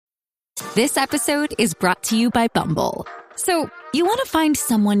This episode is brought to you by Bumble. So, you want to find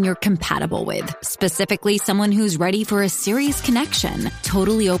someone you're compatible with, specifically someone who's ready for a serious connection,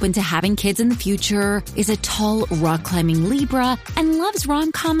 totally open to having kids in the future, is a tall, rock-climbing Libra, and loves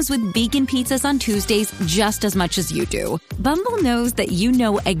rom-coms with vegan pizzas on Tuesdays just as much as you do. Bumble knows that you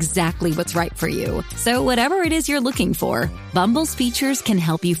know exactly what's right for you. So whatever it is you're looking for, Bumble's features can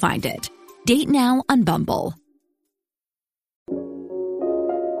help you find it. Date now on Bumble.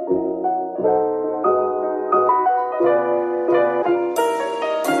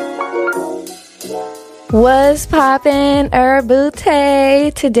 What's poppin',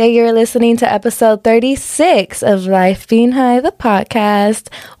 Urbute? Today you're listening to episode 36 of Life Being High, the podcast.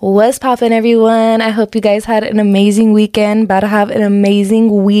 What's poppin', everyone? I hope you guys had an amazing weekend. About to have an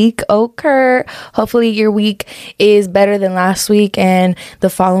amazing week occur. Hopefully your week is better than last week and the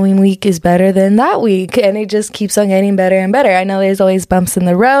following week is better than that week. And it just keeps on getting better and better. I know there's always bumps in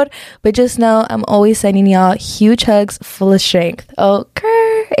the road, but just know I'm always sending y'all huge hugs full of strength.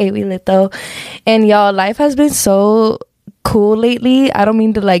 Okay, Awilito. And y'all, life has been so cool lately. I don't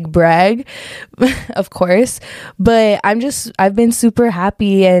mean to like brag, of course, but I've been super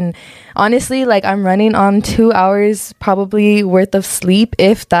happy, and honestly, like, I'm running on 2 hours probably worth of sleep,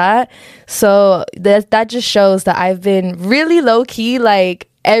 if that. So that just shows that I've been really low key, like,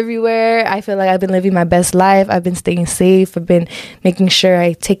 everywhere. I feel like I've been living my best life. I've been staying safe. I've been making sure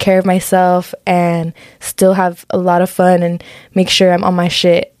I take care of myself and still have a lot of fun and make sure I'm on my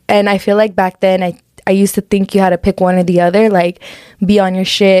shit. And I feel like back then I used to think you had to pick one or the other, like be on your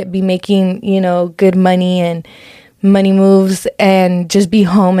shit, be making, you know, good money and money moves, and just be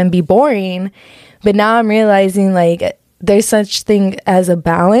home and be boring. But now I'm realizing, like, there's such thing as a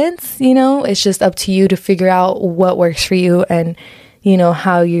balance, you know. It's just up to you to figure out what works for you and, you know,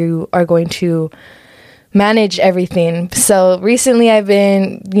 how you are going to manage everything. So recently I've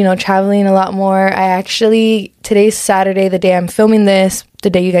been, you know, traveling a lot more. Today's Saturday, the day I'm filming this. The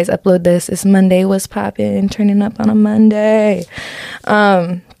day you guys upload this is Monday. What's poppin'? Turning up on a Monday.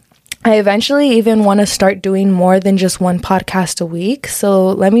 I eventually even want to start doing more than just one podcast a week. So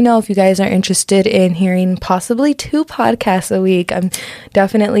let me know if you guys are interested in hearing possibly 2 podcasts a week. I'm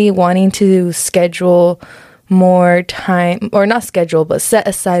definitely wanting to schedule more time, or not schedule, but set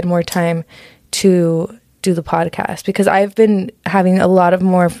aside more time to do the podcast, because I've been having a lot of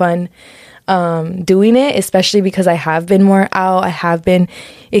more fun doing it, especially because I have been more out. I have been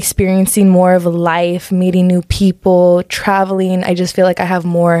experiencing more of life, meeting new people, traveling. I just feel like I have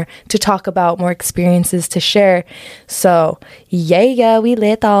more to talk about, more experiences to share. So yeah, we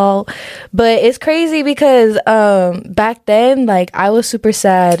lit all. But it's crazy because back then, like, I was super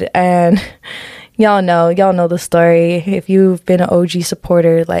sad, and y'all know the story. If you've been an OG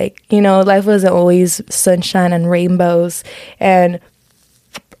supporter, like, you know, life wasn't always sunshine and rainbows, and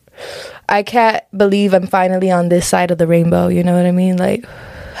I can't believe I'm finally on this side of the rainbow, you know what I mean? Like,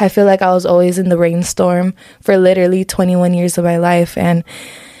 I feel like I was always in the rainstorm for literally 21 years of my life, and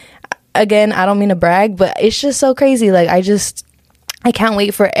again, I don't mean to brag, but it's just so crazy. Like, I can't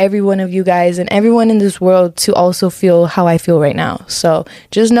wait for every one of you guys and everyone in this world to also feel how I feel right now. So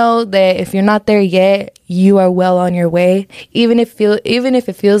just know that if you're not there yet, you are well on your way. Even if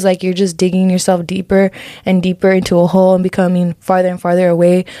it feels like you're just digging yourself deeper and deeper into a hole and becoming farther and farther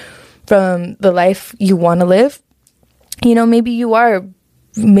away from the life you want to live. You know, maybe you are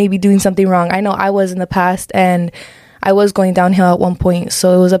doing something wrong. I know I was in the past, and I was going downhill at one point.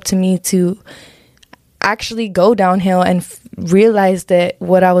 So it was up to me to actually go downhill and realize that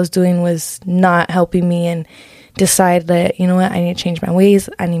what I was doing was not helping me, and decide that, you know what, I need to change my ways.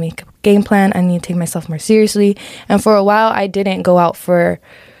 I need to make a game plan. I need to take myself more seriously. And for a while, I didn't go out for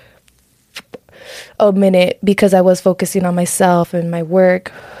a minute because I was focusing on myself and my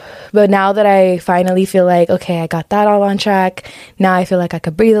work. But now that I finally feel like, okay, I got that all on track, now I feel like I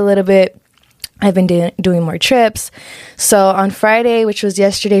could breathe a little bit. I've been doing more trips. So on Friday, which was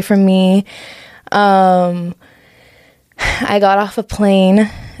yesterday for me, I got off a plane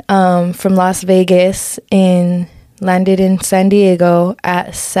from Las Vegas and landed in San Diego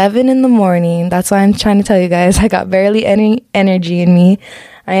at 7 in the morning. That's why I'm trying to tell you guys, I got barely any energy in me.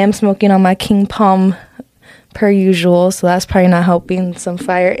 I am smoking on my King Palm per usual, so that's probably not helping. Some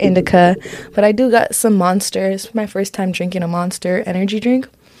fire indica, but I do got some Monster. It's my first time drinking a Monster energy drink.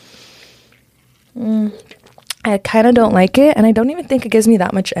 I kind of don't like it, and I don't even think it gives me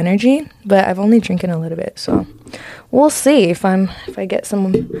that much energy, but I've only drinking a little bit, so we'll see if I get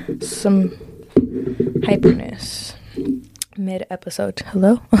some hyperness mid-episode.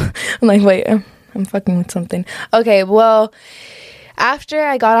 Hello? I'm like, wait, I'm fucking with something. Okay, well, after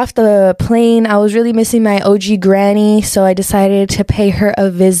I got off the plane, I was really missing my OG granny, so I decided to pay her a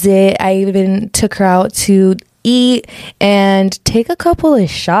visit. I even took her out to eat and take a couple of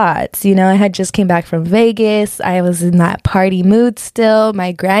shots. You know, I had just came back from Vegas. I was in that party mood still.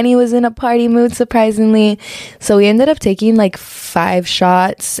 My granny was in a party mood, surprisingly. So we ended up taking like 5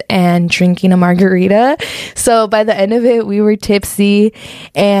 shots and drinking a margarita. So by the end of it, we were tipsy,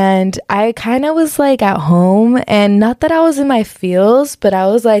 and I kind of was like at home, and not that I was in my feels, but I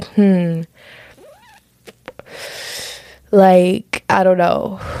was like, like, I don't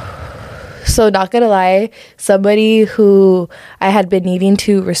know. So not gonna lie, somebody who I had been needing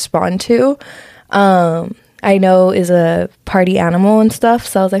to respond to, I know is a party animal and stuff.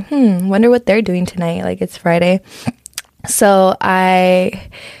 So I was like, wonder what they're doing tonight. Like, it's Friday. So I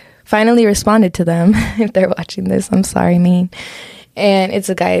finally responded to them. If they're watching this, I'm sorry, mean. And it's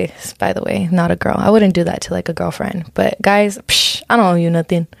a guy, by the way, not a girl. I wouldn't do that to like a girlfriend. But guys, I don't owe you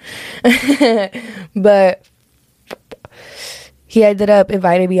nothing. But he ended up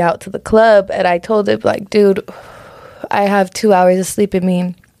inviting me out to the club, and I told him, like, dude, I have 2 hours of sleep in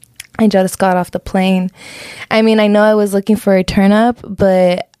me. I just got off the plane. I mean, I know I was looking for a turn up,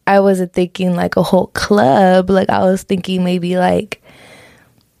 but I wasn't thinking like a whole club. Like, I was thinking maybe like,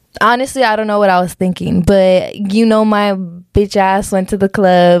 honestly, I don't know what I was thinking, but you know, my bitch ass went to the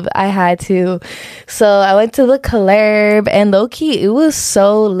club. I had to. So I went to the club, and low-key, it was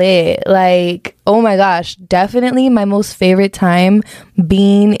so lit. Like, oh my gosh, definitely my most favorite time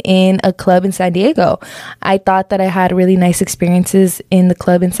being in a club in San Diego. I thought that I had really nice experiences in the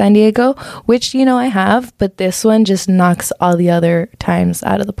club in San Diego, which, you know, I have, but this one just knocks all the other times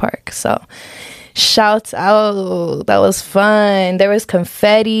out of the park. So shouts out. That was fun. There was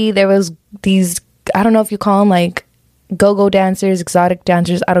confetti. There was these, I don't know if you call them like go-go dancers, exotic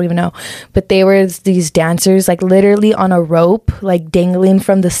dancers, I don't even know, but they were these dancers like literally on a rope, like dangling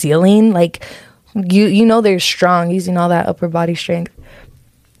from the ceiling. Like, you know, they're strong, using all that upper body strength,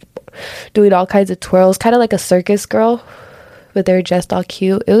 doing all kinds of twirls, kind of like a circus girl, but they were just all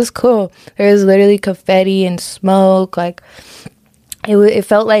cute. It was cool. There was literally confetti and smoke. Like, it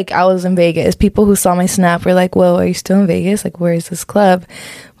felt like I was in Vegas. People who saw my snap were like, whoa, are you still in Vegas? Like, where is this club?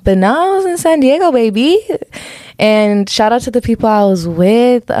 But now I was in San Diego, baby. And shout out to the people I was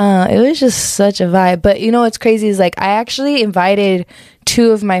with. It was just such a vibe. But you know what's crazy is, like, I actually invited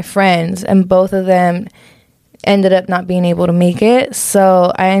 2 of my friends, and both of them ended up not being able to make it.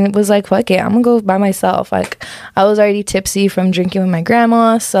 So I was like, fuck it, I'm gonna go by myself. Like, I was already tipsy from drinking with my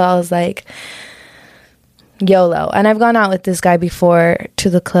grandma, so I was like, YOLO. And I've gone out with this guy before to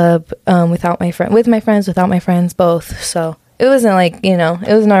the club without my friend, with my friends, without my friends, both. So it wasn't like, you know,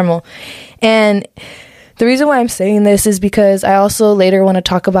 it was normal. And the reason why I'm saying this is because I also later want to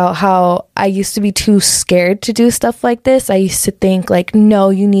talk about how I used to be too scared to do stuff like this. I used to think like,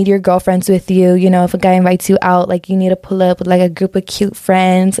 no, you need your girlfriends with you. You know, if a guy invites you out, like, you need to pull up with like a group of cute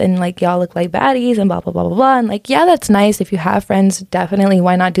friends, and like y'all look like baddies and blah, blah, blah, blah, blah. And like, yeah, that's nice. If you have friends, definitely,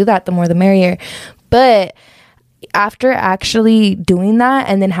 why not do that? The more the merrier. But after actually doing that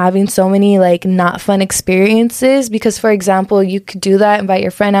and then having so many like not fun experiences, because for example, you could do that, invite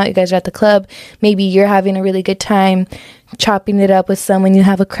your friend out, you guys are at the club, maybe you're having a really good time chopping it up with someone you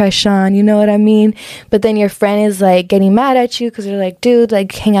have a crush on, you know what I mean? But then your friend is like getting mad at you because they're like, dude,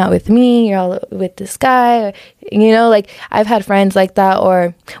 like, hang out with me, you're all with this guy, or, you know, like, I've had friends like that,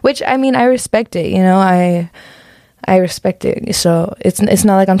 or, which, I mean, I respect it, you know, I respect it, so it's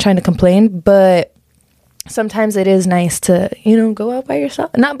not like I'm trying to complain, but sometimes it is nice to, you know, go out by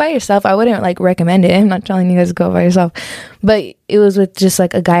yourself. Not by yourself, I wouldn't like recommend it, I'm not telling you guys to go out by yourself, but it was with just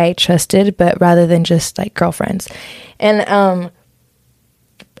like a guy I trusted, but rather than just like girlfriends. And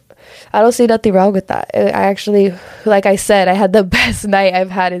I don't see nothing wrong with that. I actually, like I said, I had the best night I've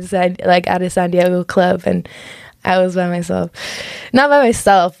had at a San Diego club, and I was by myself. Not by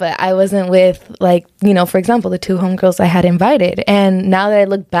myself, but I wasn't with, like, you know, for example, the 2 homegirls I had invited. And now that I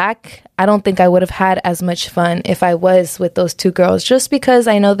look back, I don't think I would have had as much fun if I was with those 2 girls, just because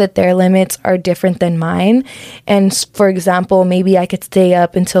I know that their limits are different than mine. And for example, maybe I could stay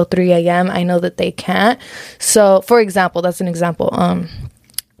up until 3 a.m. I know that they can't. So, for example, that's an example.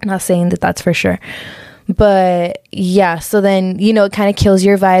 Not saying that that's for sure. But yeah, so then, you know, it kind of kills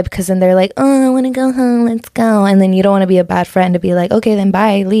your vibe, because then they're like, oh, I want to go home, let's go. And then you don't want to be a bad friend to be like, okay, then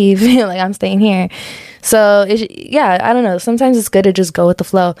bye, leave. Like, I'm staying here. So yeah, I don't know, sometimes it's good to just go with the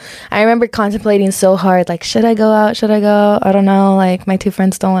flow. I remember contemplating so hard, like, should I go out, should I go? I don't know, like, my 2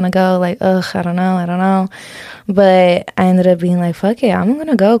 friends don't want to go, like, ugh, I don't know. But I ended up being like, fuck it, I'm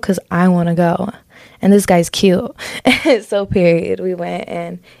gonna go because I want to go, and this guy's cute. So period, we went,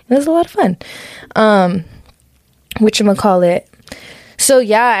 and it was a lot of fun. Whatchamacallit, So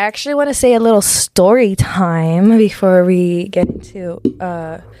yeah, I actually want to say a little story time before we get into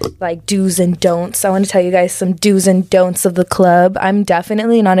like do's and don'ts. I want to tell you guys some do's and don'ts of the club. I'm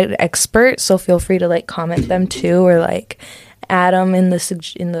definitely not an expert, so feel free to like comment them too, or like add them in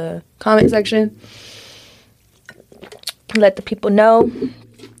the comment section. Let the people know.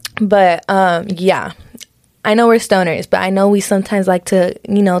 But yeah, I know we're stoners, but I know we sometimes like to,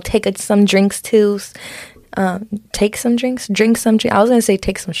 you know, take some drinks too. Take some drinks, drink some drinks. I was gonna say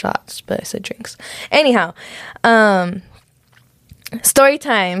take some shots, but I said drinks. Anyhow, story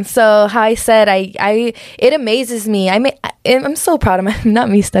time. So how I said, I it amazes me. I'm so proud of not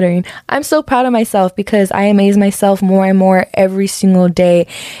me stuttering. I'm so proud of myself because I amaze myself more and more every single day,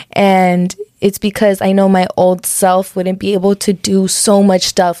 and it's because I know my old self wouldn't be able to do so much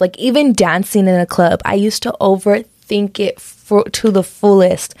stuff. Like even dancing in a club, I used to overthink it to the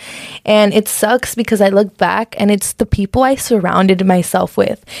fullest, and it sucks because I look back and it's the people I surrounded myself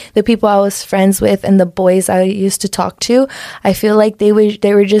with, the people I was friends with, and the boys I used to talk to. I feel like they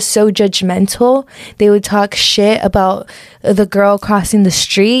were just so judgmental. They would talk shit about the girl crossing the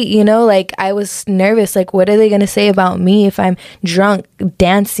street, you know, like I was nervous, like what are they gonna say about me if I'm drunk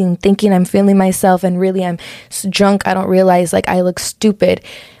dancing thinking I'm feeling myself and really I'm drunk. I don't realize like I look stupid,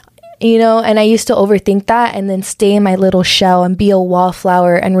 you know, and I used to overthink that and then stay in my little shell and be a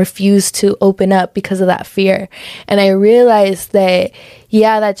wallflower and refuse to open up because of that fear. And I realized that,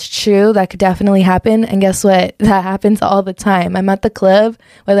 yeah, that's true. That could definitely happen. And guess what? That happens all the time. I'm at the club,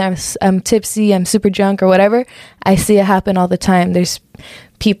 whether I'm tipsy, I'm super drunk or whatever, I see it happen all the time. There's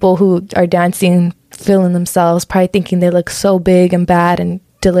people who are dancing, feeling themselves, probably thinking they look so big and bad and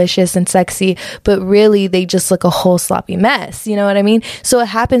delicious and sexy, but really they just look a whole sloppy mess, you know what I mean? So it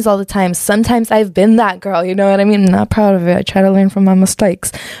happens all the time. Sometimes I've been that girl, you know what I mean? I'm not proud of it. I try to learn from my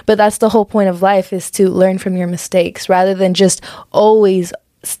mistakes, but that's the whole point of life, is to learn from your mistakes rather than just always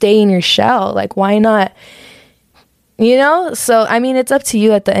stay in your shell. Like, why not, you know? So I mean, it's up to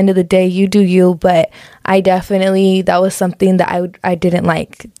you at the end of the day. You do you, but I definitely, that was something that I didn't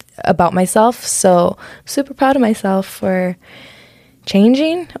like about myself. So super proud of myself for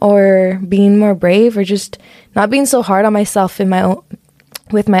changing or being more brave, or just not being so hard on myself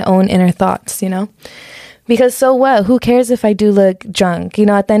with my own inner thoughts, you know? Because so what? Who cares if I do look drunk? You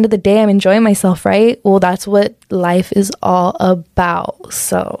know, at the end of the day, I'm enjoying myself, right? Well, that's what life is all about.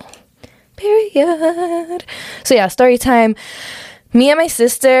 So, period. So yeah, story time. Me and my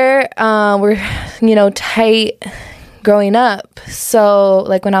sister were, you know, tight growing up. So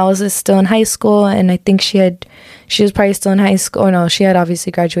like when I was still in high school, and I think she was probably still in high school. Or no, she had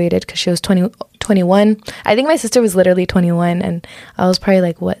obviously graduated because she was 21. I think my sister was literally 21 and I was probably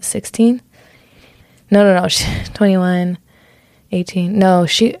like, what, 16? No. She 21, 18. No,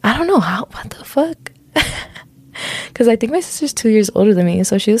 I don't know how, what the fuck? Because I think my sister's 2 years older than me.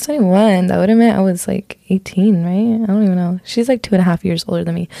 So she was 21. That would have meant I was like 18, right? I don't even know. She's like 2.5 years older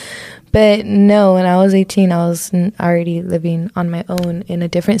than me. But no, when I was 18, I was already living on my own in a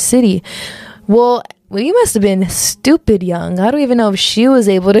different city. Well, we must have been stupid young. I don't even know if she was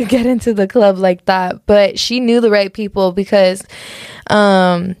able to get into the club like that. But she knew the right people because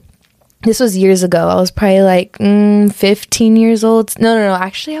this was years ago. I was probably like 15 years old. No.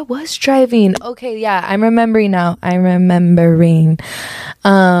 Actually, I was driving. Okay, yeah. I'm remembering now.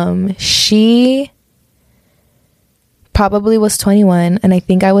 She probably was 21 and I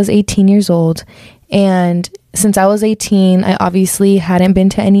think I was 18 years old. And since I was 18, I obviously hadn't been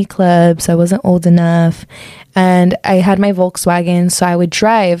to any clubs. I wasn't old enough. And I had my Volkswagen, so I would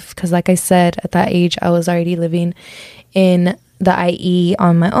drive because, like I said, at that age, I was already living in the IE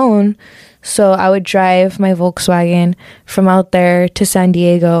on my own. So I would drive my Volkswagen from out there to San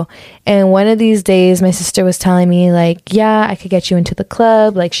Diego. And one of these days, my sister was telling me, like, yeah, I could get you into the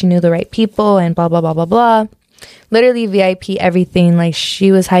club. Like, she knew the right people and blah, blah, blah, blah, blah. Literally VIP everything. Like,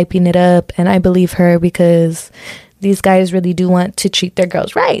 she was hyping it up, and I believe her because these guys really do want to treat their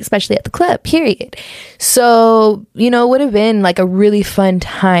girls right, especially at the club, period. So, you know, it would have been like a really fun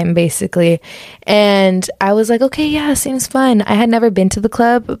time, basically. And I was like, okay, yeah, seems fun. I had never been to the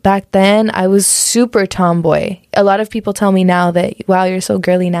club back then. I was super tomboy. A lot of people tell me now that, wow, you're so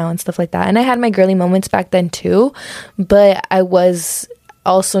girly now and stuff like that. And I had my girly moments back then too, but I was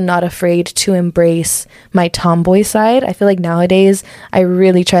also not afraid to embrace my tomboy side. I feel like nowadays I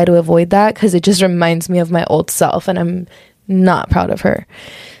really try to avoid that because it just reminds me of my old self and I'm not proud of her.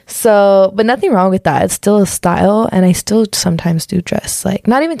 So, but nothing wrong with that. It's still a style, and I still sometimes do dress like,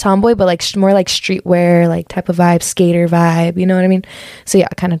 not even tomboy, but like more like streetwear, like type of vibe, skater vibe, you know what I mean? So yeah,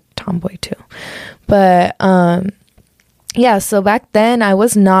 kind of tomboy too. But yeah, so back then I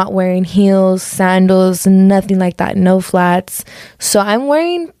was not wearing heels, sandals, nothing like that, no flats. So I'm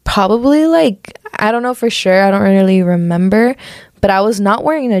wearing probably like, I don't know for sure, I don't really remember, but I was not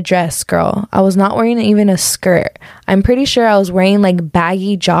wearing a dress, girl. I was not wearing even a skirt. I'm pretty sure I was wearing like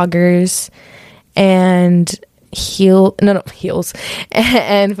baggy joggers and heels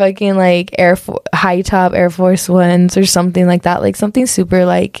and fucking like high top Air Force Ones or something like that, like something super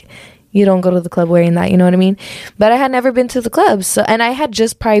like, you don't go to the club wearing that, you know what I mean? But I had never been to the club, so, and I had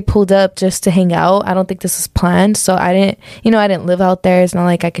just probably pulled up just to hang out. I don't think this was planned, so I didn't live out there. It's not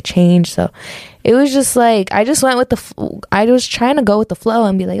like I could change, so it was just like, I just went with I was trying to go with the flow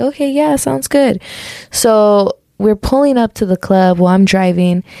and be like, okay, yeah, sounds good. So we're pulling up to the club while I'm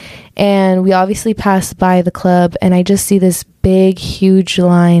driving, and we obviously passed by the club, and I just see this big, huge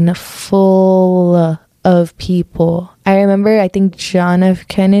line full of people. I remember, I think John F.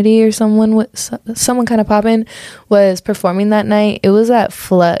 Kennedy or someone kind of poppin' was performing that night. It was at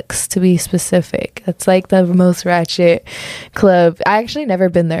Flux, to be specific. That's like the most ratchet club. I actually never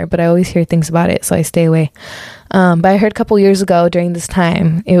been there, but I always hear things about it, so I stay away. But I heard a couple years ago during this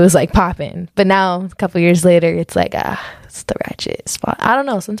time, it was like popping. But now, a couple years later, it's like, it's the ratchet spot. I don't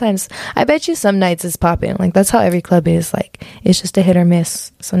know. Sometimes, I bet you some nights it's popping. Like, that's how every club is. Like, it's just a hit or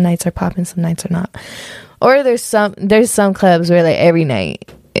miss. Some nights are popping, some nights are not. Or there's some clubs where like every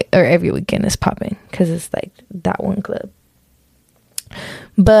night or every weekend is popping because it's like that one club.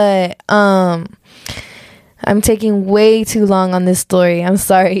 But I'm taking way too long on this story. I'm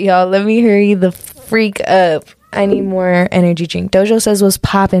sorry, y'all. Let me hurry the freak up. I need more energy drink. Dojo says was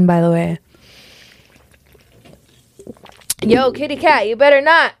popping, by the way. Yo, kitty cat, you better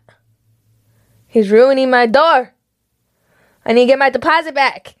not. He's ruining my door. I need to get my deposit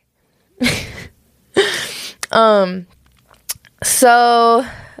back. So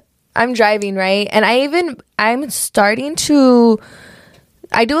I'm driving, right? And I'm starting to,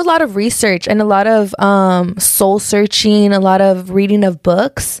 I do a lot of research and a lot of soul searching, a lot of reading of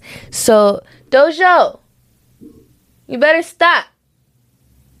books. So Dojo, you better stop.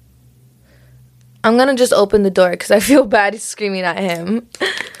 I'm gonna just open the door because I feel bad screaming at him.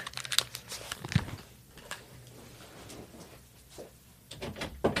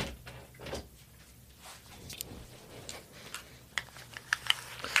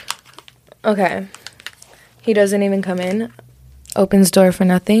 Okay. He doesn't even come in. Opens door for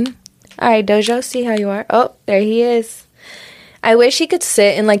nothing. Alright, Dojo, see how you are. Oh, there he is. I wish he could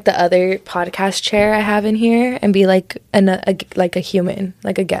sit in like the other podcast chair I have in here and be like a human,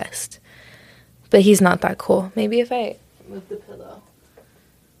 like a guest. But he's not that cool. Maybe if I move the pillow.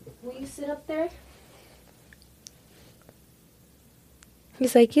 Will you sit up there?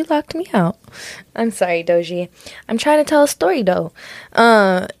 He's like, you locked me out. I'm sorry, Doji. I'm trying to tell a story, though.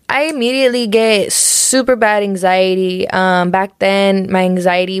 I immediately get super bad anxiety. Back then, my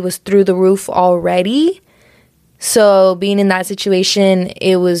anxiety was through the roof already. So being in that situation,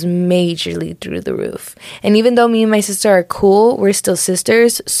 it was majorly through the roof. And even though me and my sister are cool, we're still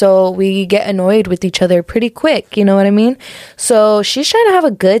sisters. So we get annoyed with each other pretty quick. You know what I mean? So she's trying to have a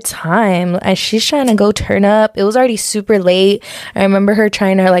good time. And she's trying to go turn up. It was already super late. I remember her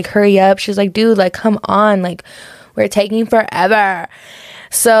trying to like hurry up. She was like, dude, like, come on. Like, we're taking forever.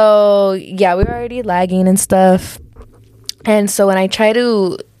 So yeah, we were already lagging and stuff. And so when I try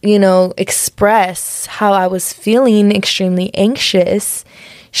to, express how I was feeling extremely anxious,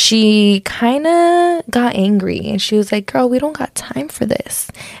 she kind of got angry and she was like, girl, we don't got time for this.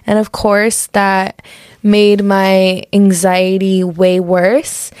 And of course that made my anxiety way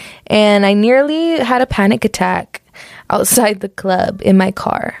worse. And I nearly had a panic attack outside the club in my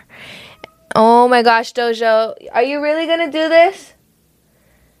car. Oh my gosh, Dojo, are you really gonna do this?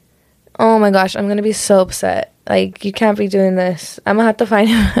 Oh my gosh, I'm gonna be so upset. Like, you can't be doing this. I'm gonna have to find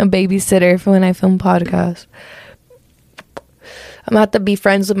a babysitter for when I film podcasts. I'm gonna have to be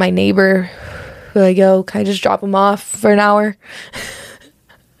friends with my neighbor. Like, yo, can I just drop him off for an hour?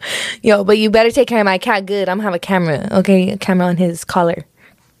 Yo, but you better take care of my cat good. I'm gonna have a camera, okay? A camera on his collar.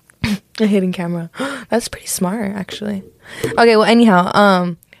 A hidden camera. That's pretty smart, actually. Okay, well,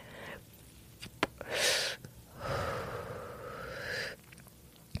 anyhow,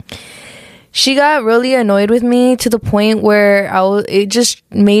 she got really annoyed with me to the point where it just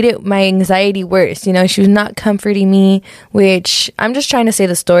made my anxiety worse. She was not comforting me, which I'm just trying to say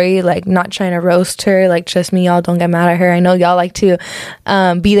the story, like not trying to roast her. Like, trust me, y'all don't get mad at her. I know y'all like to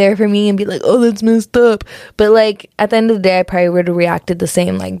be there for me and be like, oh, that's messed up. But like at the end of the day, I probably would have reacted the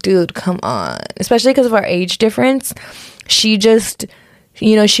same. Like, dude, come on. Especially because of our age difference. She just,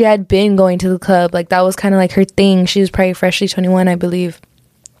 she had been going to the club. Like, that was kind of like her thing. She was probably freshly 21, I believe.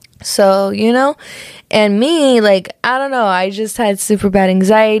 So, you know, and me, like, I don't know, I just had super bad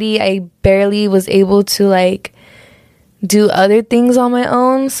anxiety. I barely was able to, like, do other things on my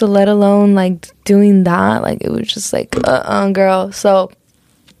own. So let alone, like, doing that. Like, it was just like, girl. So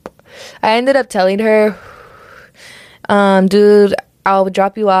I ended up telling her, dude, I'll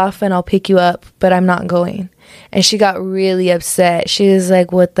drop you off and I'll pick you up, but I'm not going. And she got really upset. She was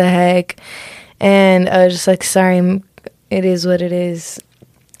like, what the heck? And I was just like, sorry, it is what it is.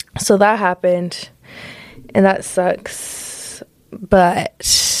 So that happened, and that sucks,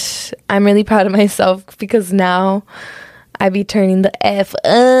 but I'm really proud of myself because now I be turning the F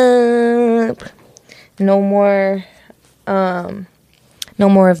up. No more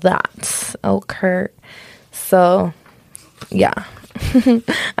of that. Oh, Kurt. So, yeah.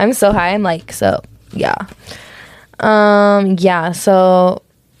 I'm so high. I'm like, so, yeah. Yeah, so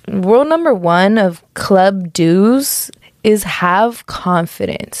rule number 1 of club dues is have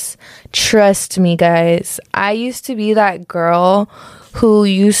confidence. Trust me, guys. I used to be that girl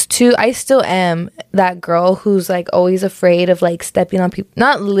I still am that girl who's like always afraid of like stepping on people,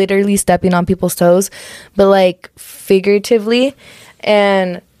 not literally stepping on people's toes, but like figuratively.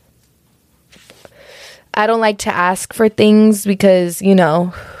 And I don't like to ask for things because, you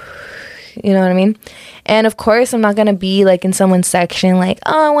know what I mean? And of course, I'm not going to be like in someone's section, like,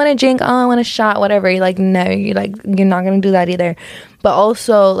 oh, I want a drink, oh, I want a shot, whatever. You're like, no, you're not going to do that either. But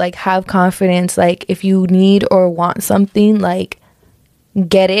also, like, have confidence. Like, if you need or want something, like,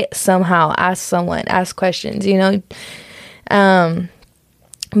 get it somehow. Ask someone, ask questions, you know?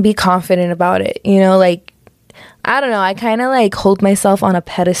 Be confident about it, you know? Like, I don't know. I kind of, like, hold myself on a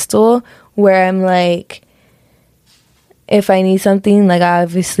pedestal where I'm like, if I need something, like, I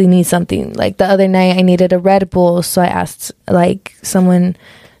obviously need something. Like, the other night, I needed a Red Bull, so I asked, like,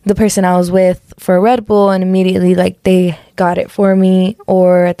 the person I was with for a Red Bull, and immediately, like, they got it for me.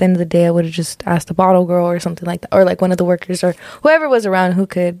 Or at the end of the day, I would have just asked a bottle girl or something like that. Or, like, one of the workers or whoever was around who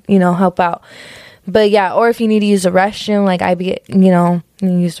could, you know, help out. But, yeah, or if you need to use the restroom, like, you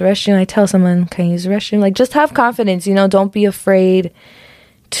use the restroom, I tell someone, can you use the restroom? Like, just have confidence, you know, don't be afraid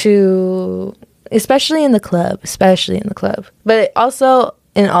to... especially in the club, but also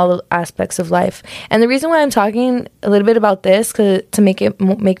in all aspects of life. And the reason why I'm talking a little bit about this, to make it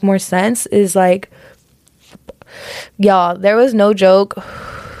make more sense, is like, y'all, there was no joke,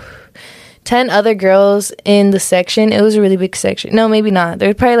 10 other girls in the section. It was a really big section. No, maybe not. There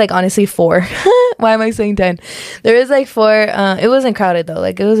were probably like honestly 4. Why am I saying 10? There was like 4. It wasn't crowded though.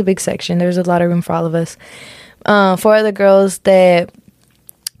 Like, it was a big section. There was a lot of room for all of us. 4 other girls that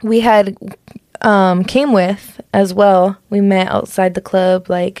we had came with as well. We met outside the club.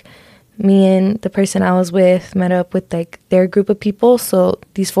 Like, me and the person I was with met up with like their group of people. So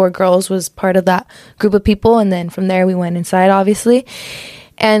these 4 girls was part of that group of people, and then from there we went inside, obviously.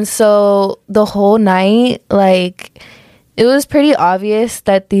 And so the whole night, like, it was pretty obvious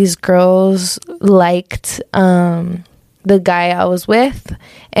that these girls liked the guy I was with,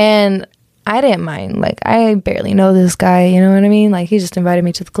 and I didn't mind. Like, I barely know this guy, you know what I mean? Like, he just invited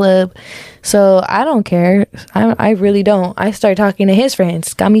me to the club. So I don't care. I really don't. I started talking to his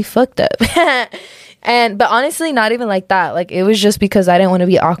friends. Got me fucked up. But honestly, not even like that. Like, it was just because I didn't want to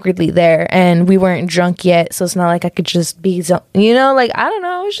be awkwardly there, and we weren't drunk yet. So it's not like I could just be, you know, like, I don't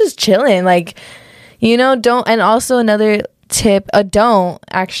know. I was just chilling. Like, you know, don't. And also another tip, don't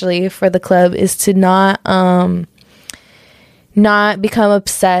actually for the club, is to not become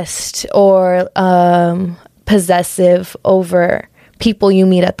obsessed or possessive over people you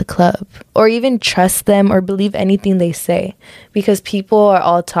meet at the club, or even trust them or believe anything they say, because people are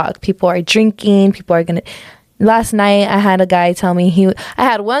all talk. People are drinking. People are gonna. Last night, I had one guy tell me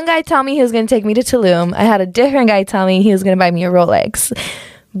he was gonna take me to Tulum. I had a different guy tell me he was gonna buy me a Rolex.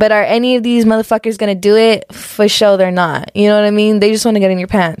 But are any of these motherfuckers gonna do it? For sure they're not. You know what I mean? They just want to get in your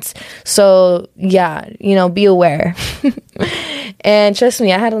pants. So, yeah, you know, be aware. And trust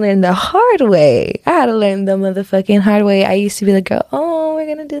me, I had to learn the hard way. I used to be the girl, oh, we're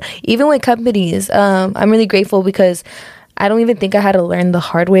gonna do that. Even with companies, I'm really grateful because I don't even think I had to learn the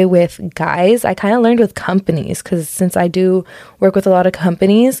hard way with guys. I kind of learned with companies, because since I do work with a lot of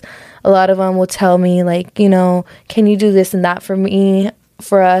companies, a lot of them will tell me, like, you know, can you do this and that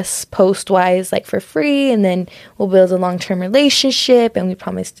for us post-wise, like, for free, and then we'll build a long-term relationship, and we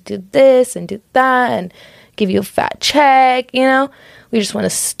promise to do this and do that and give you a fat check, you know. We just want to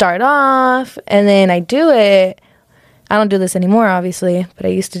start off, and then I do it. I don't do this anymore, obviously, but I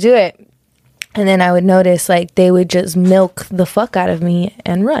used to do it. And then I would notice, like, they would just milk the fuck out of me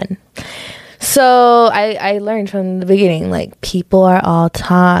and run. So I learned from the beginning, like, people are all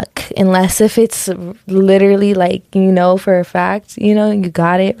talk, unless if it's literally like, you know, for a fact, you know, you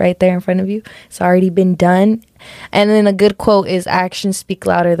got it right there in front of you. It's already been done. And then a good quote is, actions speak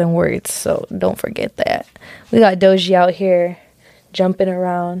louder than words. So don't forget that. We got Doji out here jumping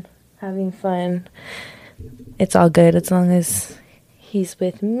around, having fun. It's all good as long as he's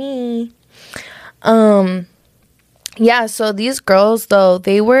with me. Yeah, so these girls though,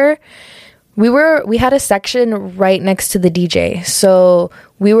 we had a section right next to the DJ. So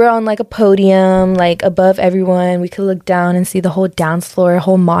we were on like a podium, like above everyone. We could look down and see the whole dance floor,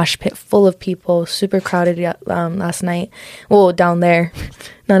 whole mosh pit full of people, super crowded last night. Well, down there,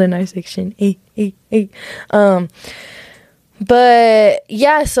 not in our section. But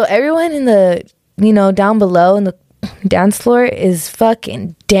yeah, so everyone in the, you know, down below in the dance floor is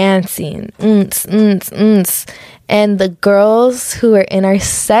fucking dancing. And the girls who were in our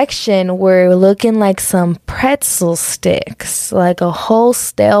section were looking like some pretzel sticks, like a whole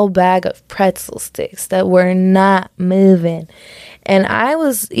stale bag of pretzel sticks that were not moving. And I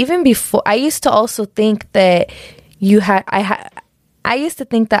used to also think that I used to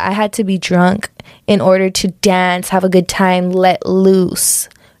think that I had to be drunk in order to dance, have a good time, let loose,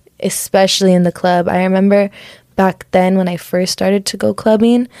 especially in the club. I remember back then when I first started to go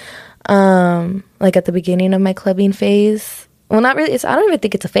clubbing, like at the beginning of my clubbing phase. Well, not really. I don't even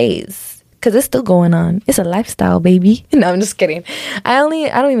think it's a phase because it's still going on. It's a lifestyle, baby. No, I'm just kidding. I don't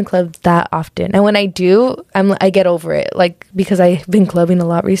even club that often. And when I do, I get over it. Like, because I've been clubbing a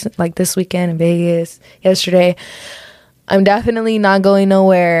lot recently, like this weekend in Vegas, yesterday. I'm definitely not going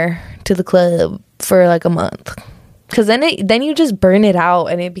nowhere to the club for like a month. Because then you just burn it out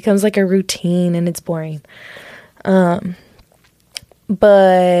and it becomes like a routine and it's boring.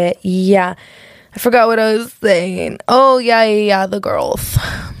 But yeah, I forgot what I was saying. Oh yeah, the girls.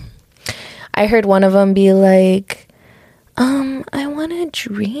 I heard one of them be like, I want a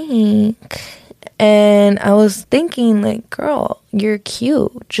drink. And I was thinking, like, girl, you're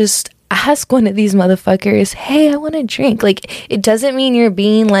cute. Just ask one of these motherfuckers, hey, I want a drink. Like, it doesn't mean you're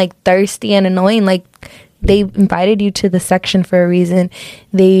being like thirsty and annoying. Like, they invited you to the section for a reason.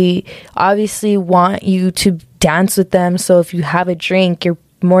 They obviously want you to dance with them. So if you have a drink, you're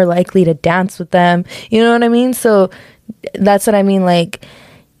more likely to dance with them. You know what I mean? So that's what I mean. Like,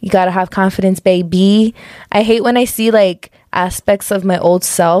 you gotta have confidence, baby. I hate when I see like aspects of my old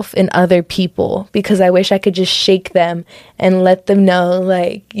self in other people because I wish I could just shake them and let them know,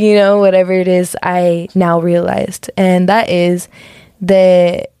 like, you know, whatever it is I now realized. And that is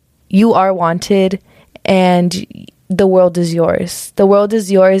that you are wanted and the world is yours. The world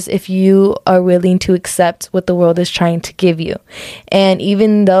is yours if you are willing to accept what the world is trying to give you. And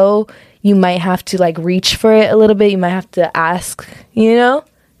even though you might have to like reach for it a little bit, you might have to ask, you know,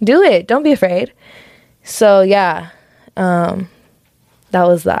 do it. Don't be afraid. So yeah, that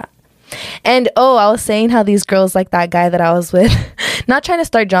was that. And I was saying how these girls like that guy that I was with, not trying to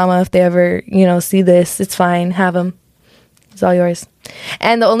start drama. If they ever, you know, see this, it's fine. Have them. It's all yours.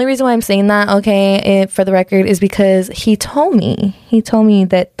 And the only reason why I'm saying that, for the record, is because he told me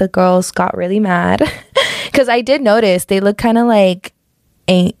that the girls got really mad because I did notice they look kind of like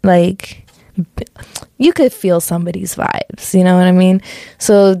you could feel somebody's vibes, you know what I mean?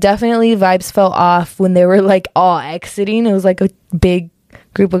 So definitely vibes fell off when they were like all exiting. It was like a big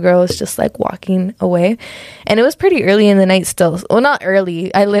group of girls just like walking away, and it was pretty early in the night still. Well, not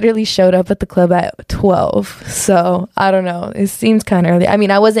early, I literally showed up at the club at 12, so I don't know, it seems kind of early. I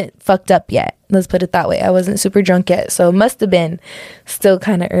mean, I wasn't fucked up yet, let's put it that way. I wasn't super drunk yet, so it must have been still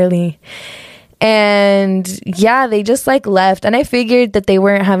kind of early. And yeah, they just like left, and I figured that they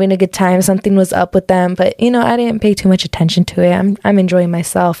weren't having a good time, something was up with them, but you know, I didn't pay too much attention to it. I'm enjoying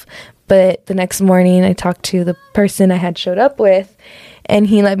myself. But the next morning I talked to the person I had showed up with, and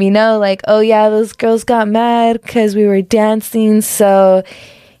he let me know, like, oh yeah, those girls got mad because we were dancing, so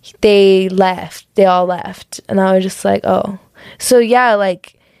they all left. And I was just like, oh. So yeah,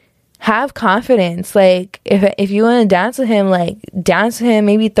 like, have confidence. Like, if you want to dance with him, like, dance with him,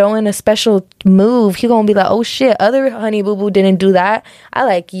 maybe throw in a special move. He gonna be like, oh shit, other honey boo boo didn't do that, I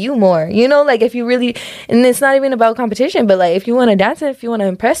like you more, you know? Like, if you really, and it's not even about competition, but like, if you want to dance, if you want to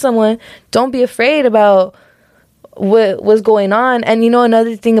impress someone, don't be afraid about what was going on. And you know,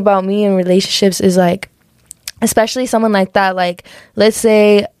 another thing about me in relationships is like, especially someone like that, like, let's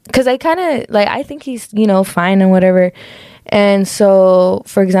say, because I kind of like, I think he's, you know, fine and whatever. And so,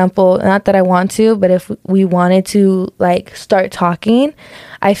 for example, not that I want to, but if we wanted to like start talking,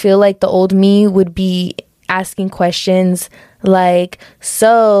 I feel like the old me would be asking questions like,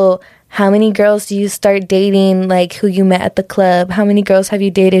 so How many girls do you start dating, like, who you met at the club? How many girls have you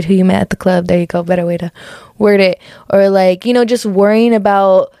dated who you met at the club? There you go. Better way to word it. Or, like, you know, just worrying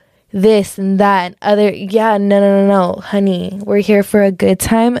about this and that and other. Yeah, no, honey. We're here for a good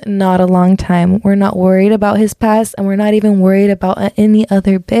time, not a long time. We're not worried about his past, and we're not even worried about any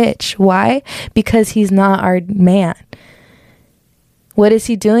other bitch. Why? Because he's not our man. What is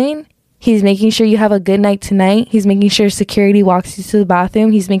he doing? He's making sure you have a good night tonight. He's making sure security walks you to the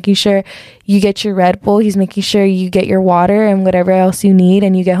bathroom. He's making sure you get your Red Bull. He's making sure you get your water and whatever else you need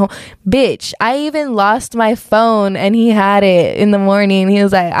and you get home. Bitch, I even lost my phone and he had it in the morning. He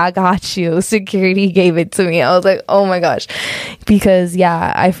was like, I got you. Security gave it to me. I was like, oh my gosh. Because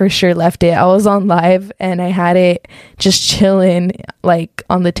yeah, I for sure left it. I was on live and I had it just chilling like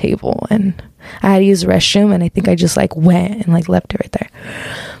on the table, and I had to use the restroom, and I think I just like went and like left it right there.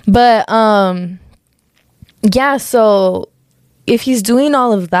 But yeah, so if he's doing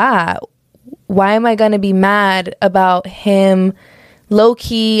all of that, why am I gonna be mad about him? Low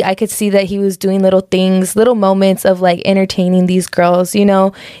key, I could see that he was doing little things, little moments of like entertaining these girls, you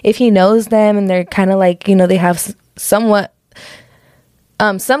know, if he knows them and they're kind of like, you know, they have somewhat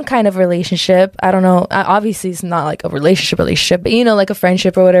some kind of relationship. I don't know, obviously it's not like a relationship, but you know, like a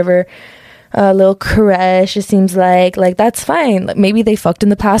friendship or whatever. A little crush, it seems like that's fine. Like, maybe they fucked in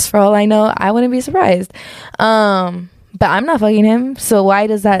the past, for all I know. I wouldn't be surprised. But I'm not fucking him, so why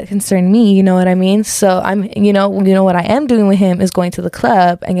does that concern me? You know what I mean? So I'm, you know what I am doing with him is going to the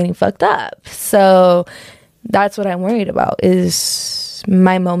club and getting fucked up. So that's what I'm worried about, is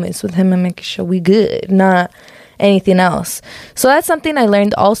my moments with him and making sure we good, not anything else. So that's something I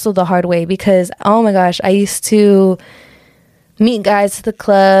learned also the hard way, because oh my gosh, I used to meet guys at the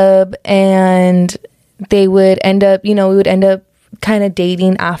club and they would end up, you know, we would end up kind of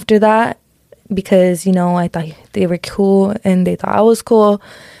dating after that, because, you know, I thought they were cool and they thought I was cool.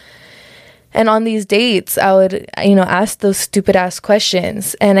 And on these dates, I would, you know, ask those stupid ass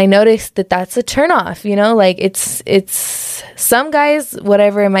questions. And I noticed that that's a turnoff, you know, like it's some guys,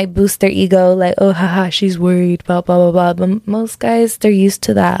 whatever, it might boost their ego, like, oh, haha, she's worried, blah, blah, blah, blah. But most guys, they're used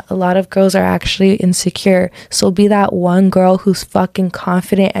to that. A lot of girls are actually insecure. So be that one girl who's fucking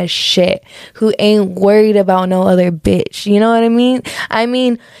confident as shit, who ain't worried about no other bitch. You know what I mean? I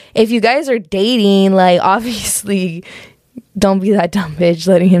mean, if you guys are dating, like, obviously, don't be that dumb bitch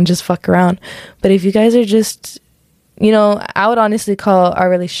letting him just fuck around. But if you guys are just, you know, I would honestly call our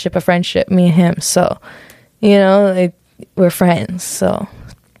relationship a friendship, me and him. So, you know, like, we're friends, so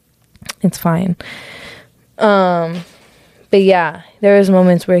it's fine. But yeah, there was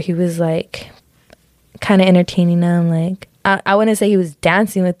moments where he was like kind of entertaining them. Like, I wouldn't say he was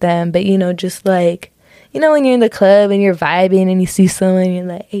dancing with them, but, you know, just like, you know, when you're in the club and you're vibing and you see someone and you're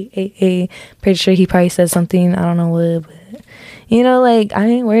like, hey. Pretty sure he probably said something, I don't know what, but, you know, like, I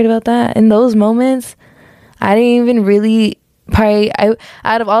ain't worried about that. In those moments, I didn't even really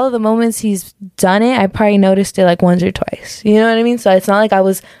out of all of the moments he's done it, I probably noticed it like once or twice. You know what I mean? So it's not like I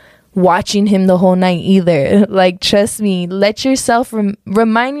was watching him the whole night either. Like, trust me, let yourself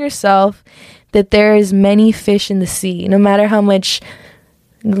remind yourself that there is many fish in the sea. No matter how much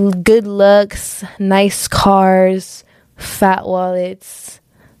good looks, nice cars, fat wallets,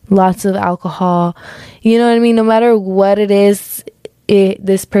 lots of alcohol, you know what I mean? No matter what it is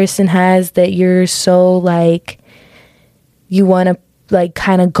this person has that you're so like, you want to like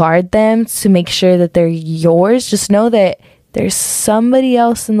kind of guard them to make sure that they're yours, just know that there's somebody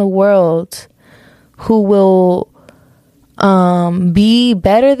else in the world who will be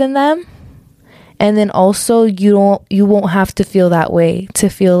better than them. And then also you won't have to feel that way, to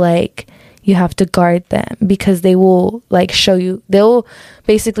feel like you have to guard them, because they will like show you, they'll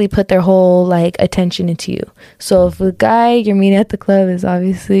basically put their whole like attention into you. So if a guy you're meeting at the club is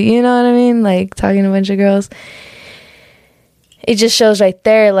obviously, you know what I mean, like talking to a bunch of girls, it just shows right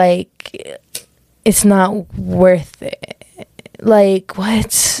there, like, it's not worth it. Like,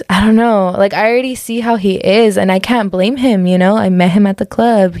 what? I don't know. Like, I already see how he is, and I can't blame him, you know? I met him at the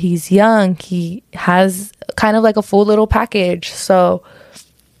club. He's young. He has kind of like a full little package. So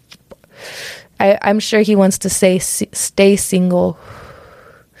I'm sure he wants to stay single.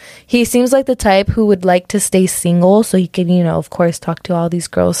 He seems like the type who would like to stay single so he can, you know, of course, talk to all these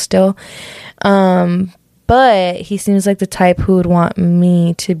girls still. But he seems like the type who would want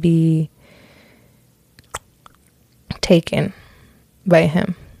me to be taken by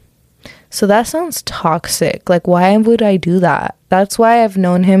him. So that sounds toxic. Like, why would I do that? That's why I've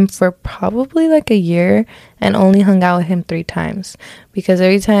known him for probably like a year and only hung out with him 3 times. Because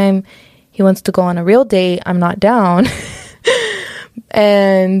every time he wants to go on a real date, I'm not down.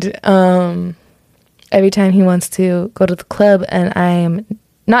 And every time he wants to go to the club and I'm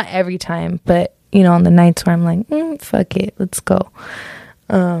Not every time, but you know, on the nights where I'm like, fuck it, let's go.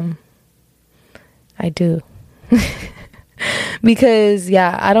 I do. Because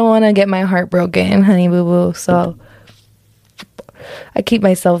yeah, I don't want to get my heart broken, honey boo boo. So I keep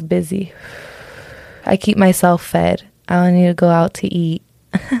myself busy. I keep myself fed. I don't need to go out to eat.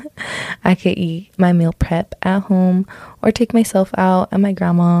 I could eat my meal prep at home or take myself out at my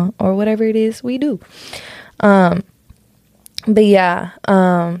grandma or whatever it is we do. But yeah,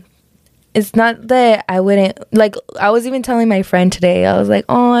 it's not that I wouldn't, like, I was even telling my friend today, I was like,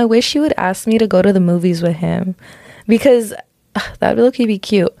 oh, I wish you would ask me to go to the movies with him, because that would be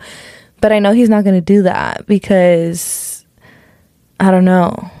cute. But I know he's not going to do that because, I don't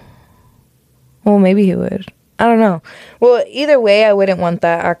know. Well, maybe he would. I don't know. Well, either way, I wouldn't want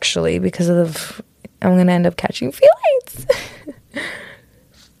that, actually, because of, I'm going to end up catching feelings.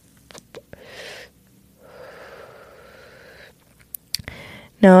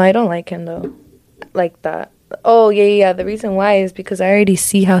 No, I don't like him, though. Like that. Oh, yeah. The reason why is because I already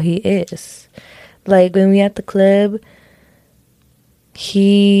see how he is. Like, when we at the club,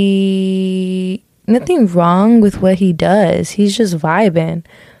 nothing wrong with what he does. He's just vibing.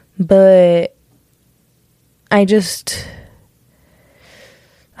 But I don't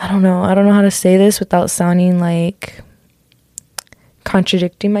know. I don't know how to say this without sounding like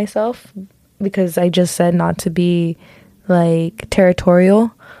contradicting myself, because I just said not to be like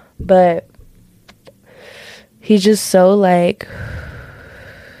territorial, but he's just so like,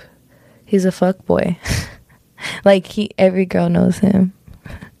 he's a fuck boy. Like, every girl knows him.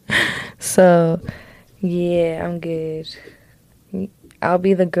 So yeah, I'm good. I'll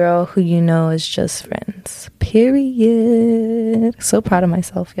be the girl who you know is just friends. Period. So proud of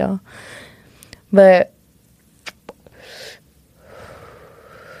myself, y'all. But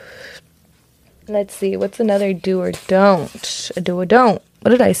let's see. What's another do or don't? A do or don't.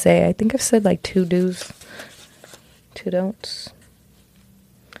 What did I say? I think I've said like 2 do's, 2 don'ts.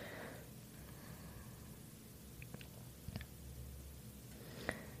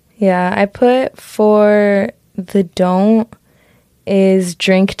 Yeah, I put for the don't is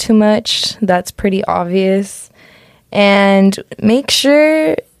drink too much. That's pretty obvious. And make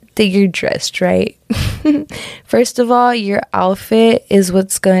sure that you're dressed right. First of all, your outfit is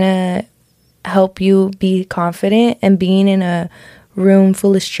what's gonna help you be confident, and being in a room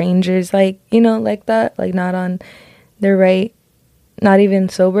full of strangers, like, you know, like that, like not on their right, not even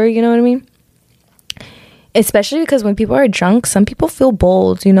sober, you know what I mean? Especially because when people are drunk, some people feel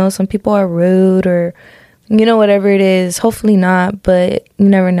bold, you know, some people are rude, or you know, whatever it is. Hopefully not, but you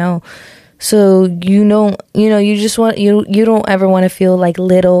never know. So you don't ever want to feel like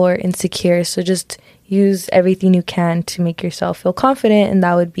little or insecure. So just use everything you can to make yourself feel confident, and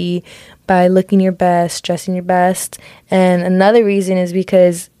that would be by looking your best, dressing your best. And another reason is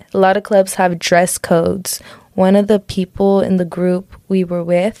because a lot of clubs have dress codes. One of the people in the group we were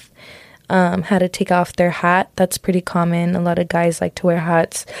with had to take off their hat. That's pretty common. A lot of guys like to wear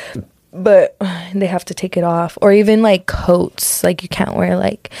hats, but they have to take it off. Or even like coats, like you can't wear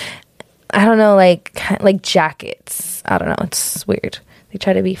like, I don't know, like jackets. I don't know, it's weird. They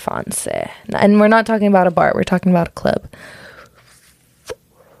try to be fancy. And we're not talking about a bar, we're talking about a club.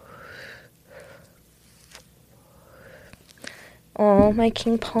 Oh, my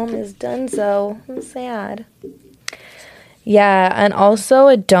King Palm is donezo. I'm sad. Yeah, and also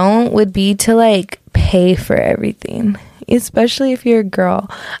a don't would be to like pay for everything, especially if you're a girl.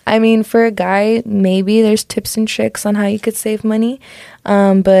 I mean, for a guy, maybe there's tips and tricks on how you could save money,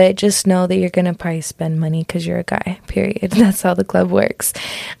 but just know that you're gonna probably spend money because you're a guy, period. That's how the club works.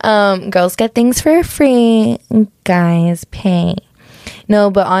 Girls get things for free, guys pay. No,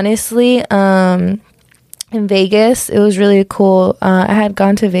 but honestly, in Vegas, it was really cool. I had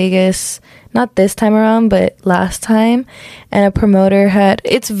gone to Vegas, not this time around, but last time, and a promoter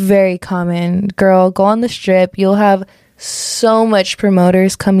it's very common. Girl, go on the strip. You'll have so much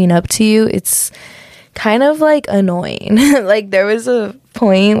promoters coming up to you. It's kind of like annoying. Like, there was a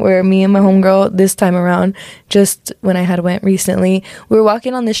point where me and my homegirl this time around, just when I had went recently, we were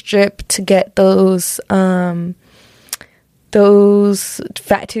walking on the strip to get those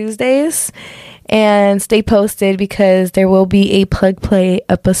Fat Tuesdays. And stay posted, because there will be a Plug Play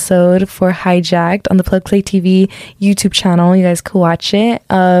episode for Hijacked on the Plug Play TV YouTube channel. You guys can watch it,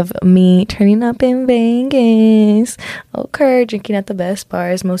 of me turning up in Vegas. Okay, drinking at the best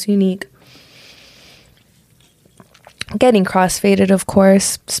bars, most unique. Getting crossfaded, of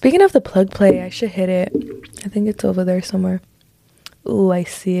course. Speaking of the Plug Play, I should hit it. I think it's over there somewhere. Ooh, I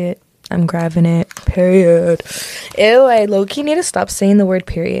see it. I'm grabbing it. Period. Ew, I low-key need to stop saying the word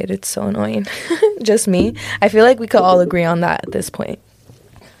period. It's so annoying. Just me. I feel like we could all agree on that at this point.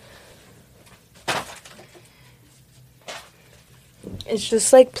 It's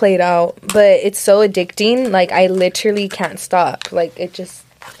just like played out, but it's so addicting. Like I literally can't stop. Like it's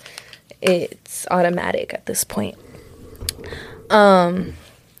automatic at this point.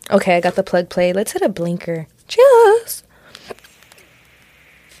 Okay, I got the plug play. Let's hit a blinker. Cheers.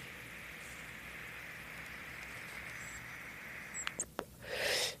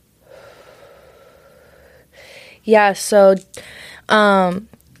 Yeah, so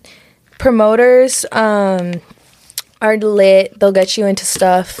promoters are lit. They'll get you into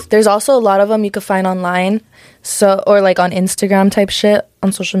stuff. There's also a lot of them you could find online, so or like on Instagram type shit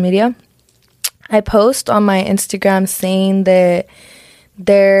on social media. I post on my Instagram saying that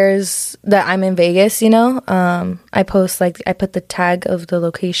I'm in Vegas, you know. I post like I put the tag of the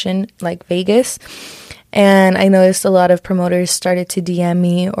location like Vegas, and I noticed a lot of promoters started to DM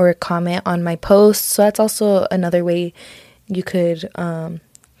me or comment on my posts. So that's also another way you could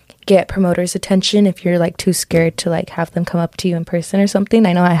get promoters' attention if you're like too scared to like have them come up to you in person or something.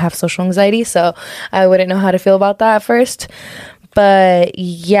 I know I have social anxiety, so I wouldn't know how to feel about that at first. But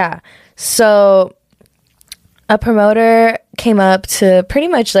yeah, so a promoter came up to pretty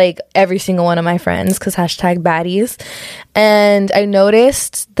much like every single one of my friends because #baddies. And I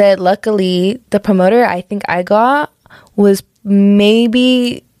noticed that luckily the promoter I think I got was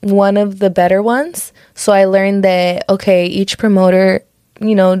maybe one of the better ones. So I learned that, okay, each promoter,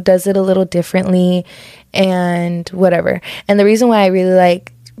 you know, does it a little differently and whatever. And the reason why I really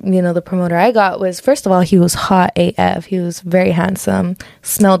like, you know, the promoter I got was, first of all, he was hot AF. He was very handsome,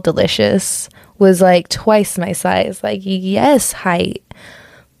 smelled delicious, was like twice my size. Like, yes, height.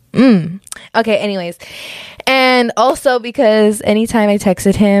 Okay, anyways. And also because anytime I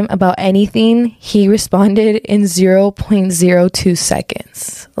texted him about anything, he responded in 0.02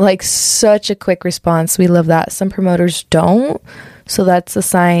 seconds. Like, such a quick response. We love that. Some promoters don't. So that's a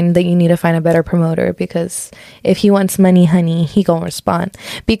sign that you need to find a better promoter, because if he wants money, honey, he gonna respond.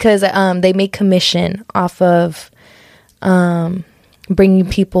 Because they make commission off of bringing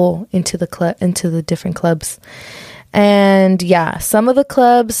people into the club, into the different clubs. And yeah, some of the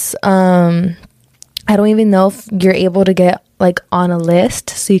clubs, I don't even know if you're able to get like on a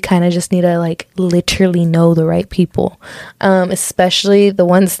list. So you kind of just need to like literally know the right people, especially the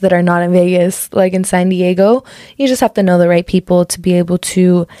ones that are not in Vegas, like in San Diego. You just have to know the right people to be able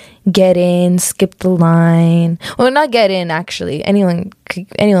to get in, skip the line. Well, not get in, actually. Anyone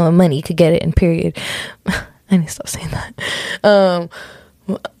with money could get it in, period. I need to stop saying that.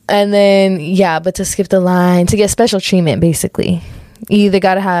 And then, yeah, but to skip the line, to get special treatment, basically. You either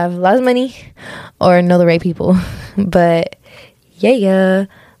got to have lots of money or know the right people. But, yeah.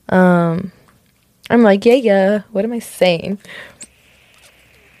 I'm like, yeah. What am I saying?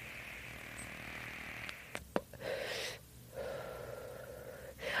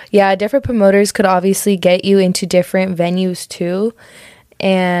 Yeah, different promoters could obviously get you into different venues, too.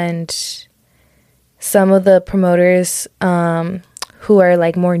 And some of the promoters who are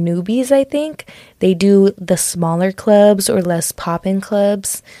like more newbies, I think, they do the smaller clubs or less poppin'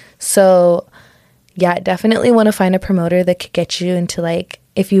 clubs. So yeah, definitely want to find a promoter that could get you into like,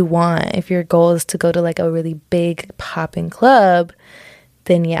 if your goal is to go to like a really big poppin' club,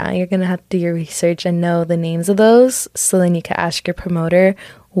 then yeah, you're gonna have to do your research and know the names of those. So then you can ask your promoter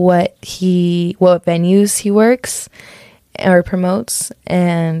what venues he works or promotes,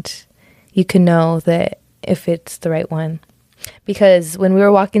 and you can know that if it's the right one. Because when we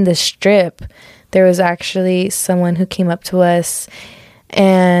were walking the strip, there was actually someone who came up to us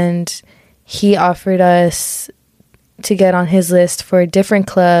and he offered us to get on his list for a different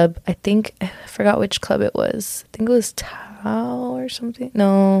club. I forgot which club it was. I think it was Tao or something.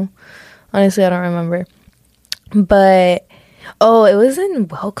 No, honestly, I don't remember. But it was in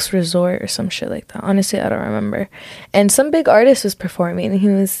Welks Resort or some shit like that. Honestly, I don't remember. And some big artist was performing.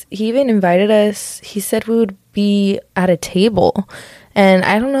 He even invited us. He said we would be at a table. And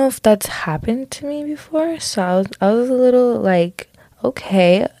I don't know if that's happened to me before. So I was a little like,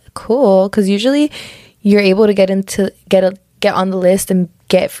 okay, cool. Because usually you're able to get on the list and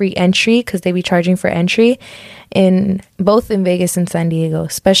get free entry, because they be charging for entry in both in Vegas and San Diego,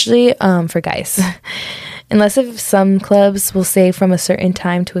 especially for guys. Unless if some clubs will say from a certain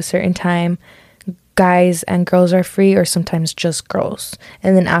time to a certain time, guys and girls are free, or sometimes just girls.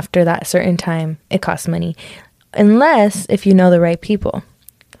 And then after that certain time, it costs money. Unless if you know the right people.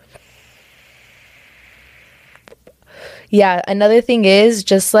 Yeah, another thing is,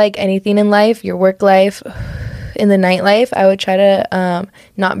 just like anything in life, your work life, in the nightlife, I would try to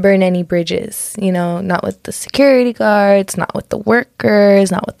not burn any bridges. You know, not with the security guards, not with the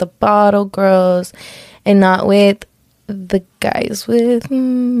workers, not with the bottle girls, and not with the guys with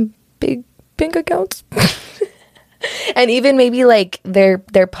big bank accounts. And even maybe like their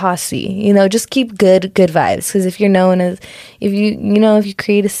posse, you know, just keep good vibes, because if you're known as, if you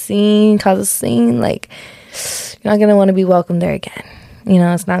create a scene, cause a scene, like, you're not gonna want to be welcome there again. You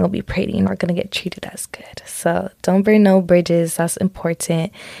know, it's not gonna be pretty. You're not gonna get treated as good. So don't burn no bridges. That's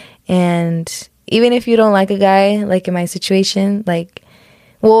important. And even if you don't like a guy, like in my situation, like,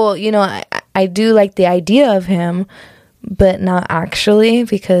 well, you know, I do like the idea of him, but not actually,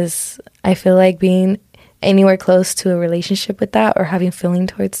 because I feel like being anywhere close to a relationship with that, or having feeling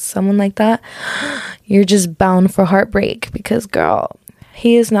towards someone like that, you're just bound for heartbreak, because girl,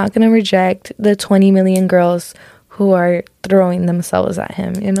 he is not going to reject the 20 million girls who are throwing themselves at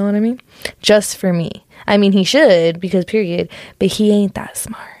him. You know what I mean? Just for me. I mean, he should, because period, but he ain't that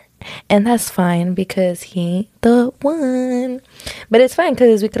smart. And that's fine, because he ain't the one. But it's fine,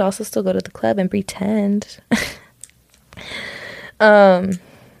 because we could also still go to the club and pretend.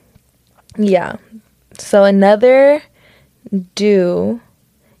 Yeah. So another do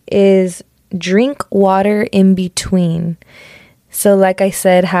is drink water in between. So like I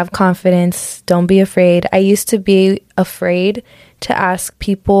said, have confidence. Don't be afraid. I used to be afraid to ask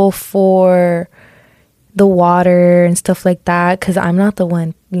people for the water and stuff like that, because I'm not the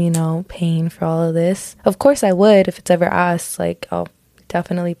one, you know, paying for all of this. Of course I would, if it's ever asked, like, I'll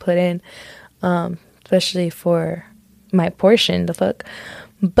definitely put in, especially for my portion, the fuck.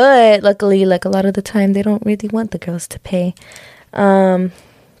 But luckily, like, a lot of the time they don't really want the girls to pay. And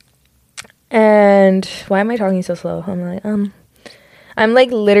why am I talking so slow? I'm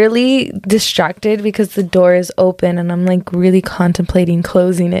like literally distracted because the door is open and I'm like really contemplating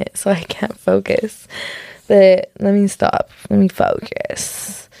closing it, so I can't focus. But let me stop. Let me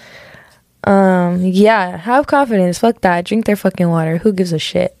focus. Yeah, have confidence. Fuck that. Drink their fucking water. Who gives a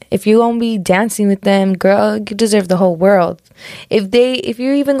shit? If you gonna be dancing with them, girl, you deserve the whole world. If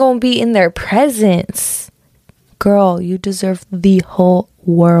you're even gonna be in their presence, girl, you deserve the whole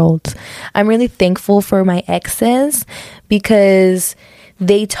world. I'm really thankful for my exes, because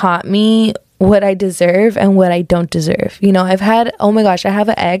they taught me what I deserve and what I don't deserve. You know, oh my gosh, I have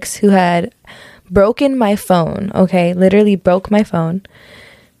an ex who had broken my phone, okay? Literally broke my phone,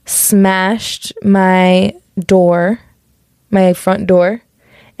 smashed my door, my front door,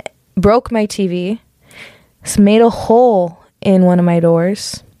 broke my TV, made a hole in one of my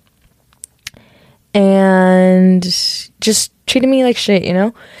doors, and just treated me like shit, you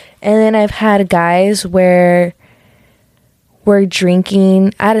know? And then I've had guys where we're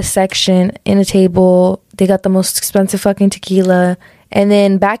drinking at a section in a table. They got the most expensive fucking tequila. And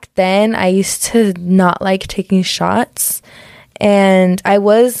then back then, I used to not like taking shots. And I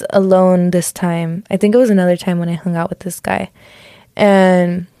was alone this time. I think it was another time when I hung out with this guy.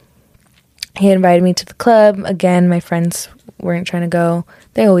 And he invited me to the club. Again, my friends weren't trying to go.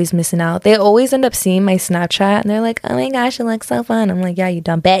 They're always missing out. They always end up seeing my Snapchat and they're like, oh my gosh, it looks so fun. I'm like, yeah, you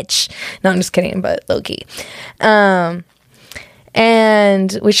dumb bitch. No, I'm just kidding, but low key. And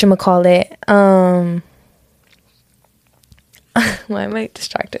whatchamacallit, why am I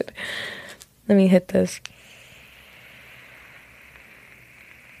distracted? Let me hit this.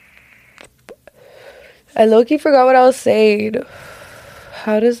 I low-key forgot what I was saying.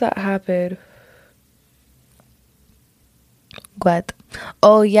 How does that happen? What?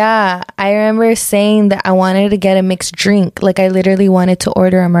 Oh yeah, I remember saying that I wanted to get a mixed drink. Like, I literally wanted to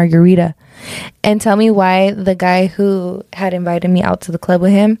order a margarita. And tell me why the guy who had invited me out to the club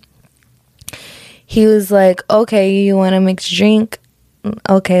with him, he was like, okay, you want a mixed drink?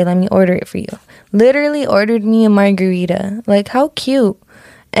 Okay, let me order it for you. Literally ordered me a margarita. Like, how cute.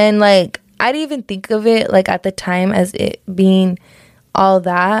 And like, I didn't even think of it like at the time as it being all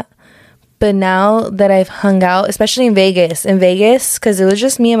that. But now that I've hung out, especially in Vegas, because it was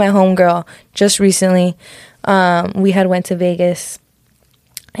just me and my homegirl just recently, we had went to Vegas.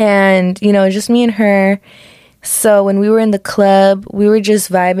 And, you know, just me and her. So when we were in the club, we were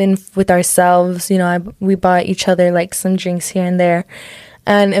just vibing with ourselves. You know, we bought each other like some drinks here and there.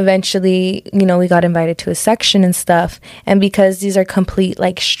 And eventually, you know, we got invited to a section and stuff. And because these are complete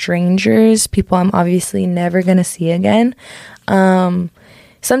like strangers, people I'm obviously never going to see again.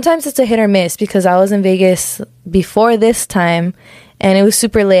 Sometimes it's a hit or miss, because I was in Vegas before this time and it was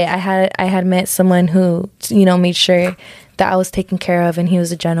super lit. I had met someone who, you know, made sure that I was taken care of, and he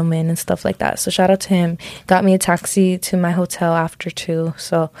was a gentleman and stuff like that. So shout out to him. Got me a taxi to my hotel after too.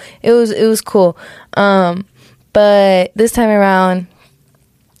 So it was cool. But this time around,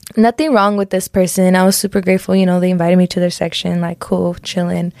 nothing wrong with this person. I was super grateful. You know, they invited me to their section, like cool,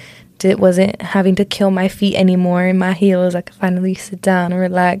 chilling. It wasn't having to kill my feet anymore in my heels. I could finally sit down and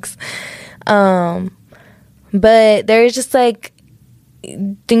relax. But there's just like,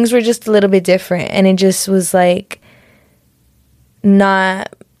 things were just a little bit different, and it just was like,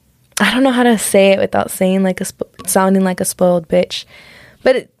 not, I don't know how to say it without saying like sounding like a spoiled bitch,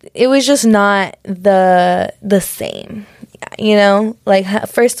 but it was just not the same, you know? Like,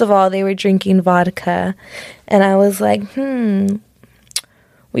 first of all, they were drinking vodka, and I was like,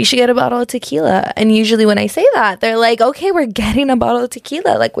 we should get a bottle of tequila. And usually when I say that, they're like, okay, we're getting a bottle of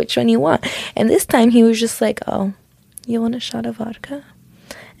tequila. Like, which one you want? And this time he was just like, oh, you want a shot of vodka?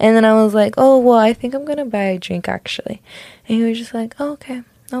 And then I was like, oh, well, I think I'm going to buy a drink, actually. And he was just like, oh, okay,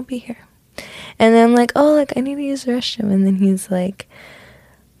 I'll be here. And then I'm like, oh, like, I need to use the restroom. And then he's like,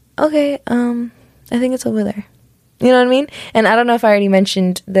 okay, I think it's over there. You know what I mean? And I don't know if I already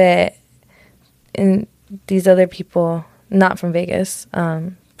mentioned that in these other people, not from Vegas,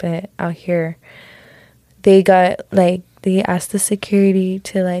 but out here, they got, like, they asked the security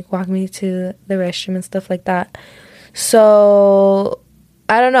to, like, walk me to the restroom and stuff like that. So,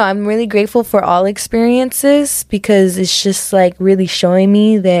 I don't know. I'm really grateful for all experiences because it's just, like, really showing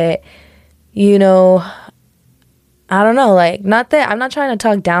me that, you know, I don't know, like, not that I'm not trying to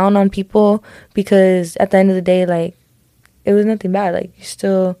talk down on people, because at the end of the day, like, it was nothing bad. Like, you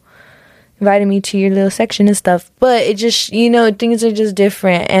still invited me to your little section and stuff, but it just, you know, things are just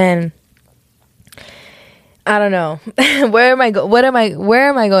different. And I don't know. Where am I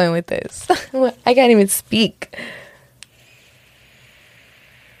going with this? I can't even speak.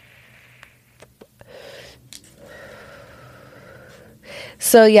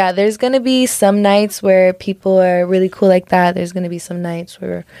 So yeah, there's going to be some nights where people are really cool like that. There's going to be some nights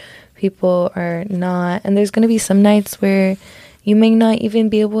where people are not. And there's going to be some nights where you may not even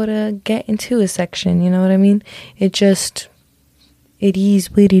be able to get into a section. You know what I mean? It is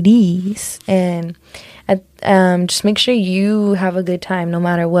what it is. And just make sure you have a good time no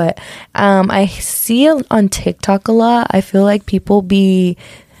matter what. I see on TikTok a lot. I feel like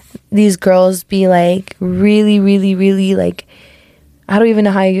these girls be like really, really, really like, I don't even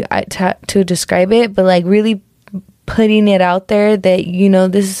know how to describe it, but like really putting it out there that, you know,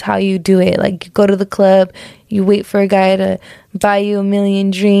 this is how you do it. Like, you go to the club, you wait for a guy to buy you a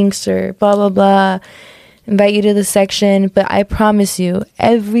million drinks or blah, blah, blah, invite you to the section. But I promise you,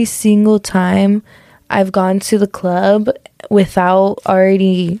 every single time I've gone to the club without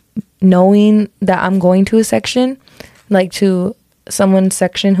already knowing that I'm going to a section, like to someone's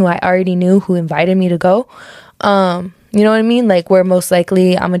section who I already knew who invited me to go, you know what I mean? Like, where most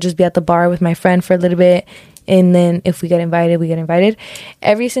likely I'm going to just be at the bar with my friend for a little bit. And then if we get invited, we get invited.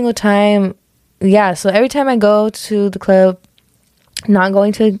 Every single time. Yeah. So every time I go to the club, not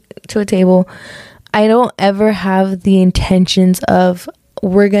going to a table, I don't ever have the intentions of,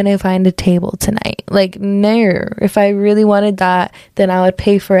 we're going to find a table tonight. Like, no. If I really wanted that, then I would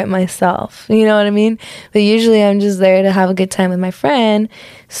pay for it myself. You know what I mean? But usually I'm just there to have a good time with my friend.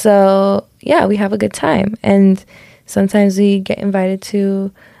 So yeah, we have a good time. And sometimes we get invited to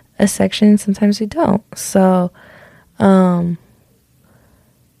a section, sometimes we don't. So,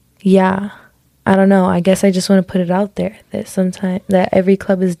 yeah, I don't know. I guess I just want to put it out there that every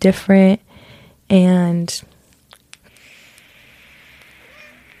club is different. And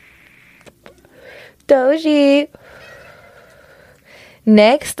Doji.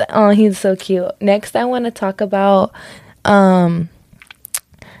 Next, oh, he's so cute. Next, I want to talk about,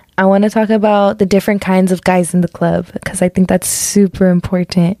 the different kinds of guys in the club, because I think that's super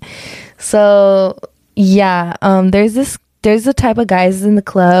important. So yeah, there's the type of guys in the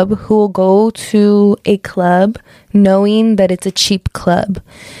club who will go to a club knowing that it's a cheap club,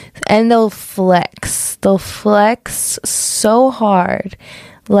 and they'll flex so hard,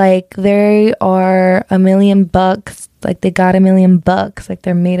 like they are $1 million, like they got $1 million, like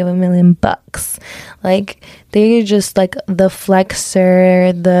they're made of $1 million, like they're just like the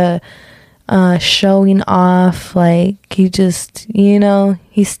flexer, the showing off, like he just, you know,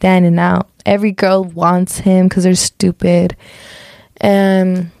 he's standing out. Every girl wants him because they're stupid.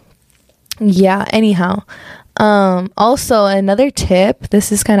 Yeah, anyhow, also another tip,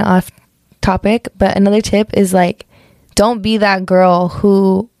 this is kind of off topic, but another tip is, like, don't be that girl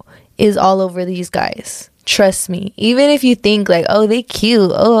who is all over these guys. Trust me. Even if you think like, oh, they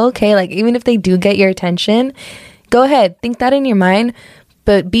cute, oh, okay, like even if they do get your attention, go ahead, think that in your mind,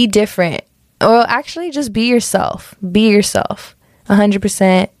 but be different. Or actually just be yourself. Be yourself.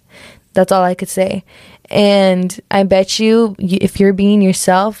 100%. That's all I could say. And I bet you, if you're being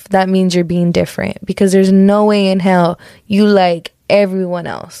yourself, that means you're being different, because there's no way in hell you like everyone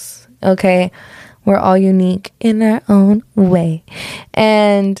else. Okay? We're all unique in our own way.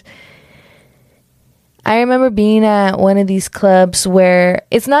 And I remember being at one of these clubs where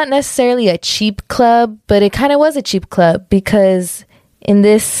it's not necessarily a cheap club, but it kind of was a cheap club, because in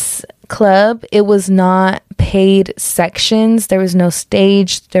this club, it was not paid sections. There was no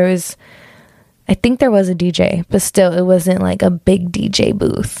stage. I think there was a DJ, but still it wasn't like a big DJ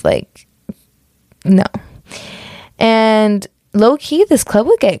booth. Like, no. And low key, this club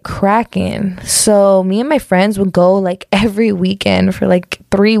would get cracking. So me and my friends would go like every weekend for like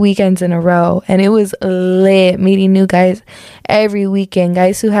 3 weekends in a row. And it was lit, meeting new guys every weekend.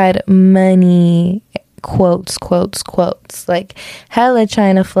 Guys who had money, quotes, like hella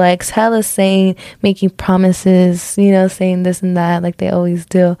trying to flex, hella making promises, you know, saying this and that like they always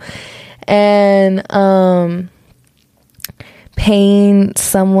do. And paying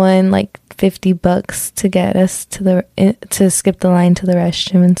someone like $50 to get us to skip the line to the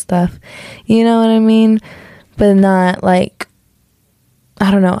restroom and stuff, you know what I mean? But not like, I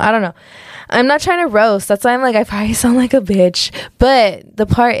don't know, I'm not trying to roast. That's why I'm like, I probably sound like a bitch. But the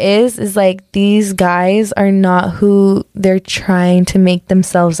part is like, these guys are not who they're trying to make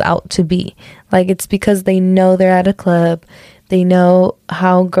themselves out to be. Like, it's because they know they're at a club. They know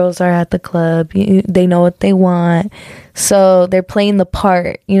how girls are at the club. They know what they want. So they're playing the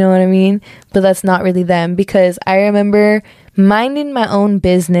part, you know what I mean? But that's not really them, because I remember minding my own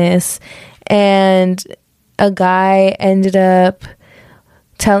business and a guy ended up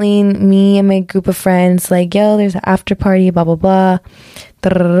telling me and my group of friends, like, yo, there's an after party, blah, blah, blah.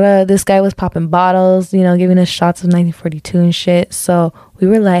 This guy was popping bottles, you know, giving us shots of 1942 and shit. So we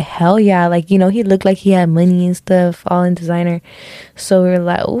were like, hell yeah. Like, you know, he looked like he had money and stuff, all in designer. So we were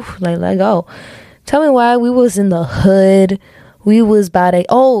like, ooh, like, let go. Tell me why. We was in the hood. We was about to,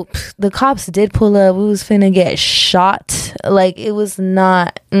 the cops did pull up. We was finna get shot. Like, it was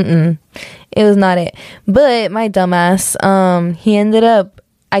not, it was not it. But my dumbass, he ended up,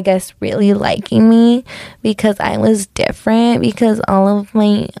 I guess, really liking me because I was different, because all of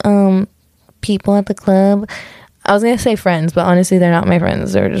my people at the club, I was gonna say friends, but honestly they're not my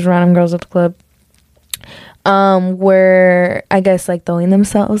friends, they're just random girls at the club, were, I guess, like throwing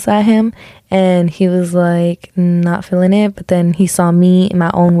themselves at him, and he was like not feeling it. But then he saw me in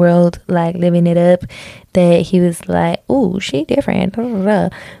my own world, like living it up, that he was like, ooh, she different,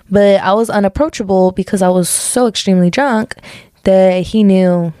 but I was unapproachable because I was so extremely drunk that he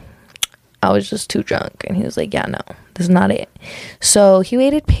knew I was just too drunk. And he was like, yeah, no, this is not it. So he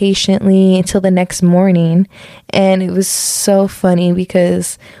waited patiently until the next morning. And it was so funny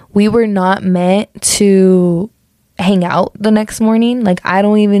because we were not meant to hang out the next morning. Like, I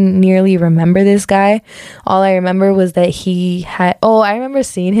don't even nearly remember this guy. All I remember was that he had, I remember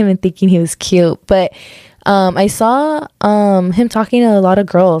seeing him and thinking he was cute. But I saw him talking to a lot of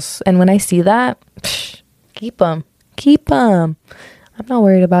girls. And when I see that, keep him. I'm not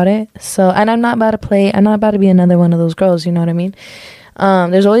worried about it. So, and I'm not about to be another one of those girls, you know what I mean?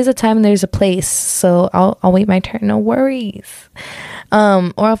 There's always a time and there's a place, so I'll wait my turn, no worries.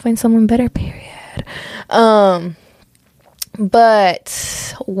 Or I'll find someone better, period. But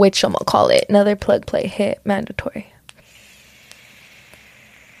whatchamacallit, another plug play hit, mandatory.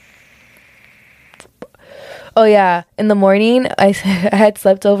 Oh yeah, in the morning I had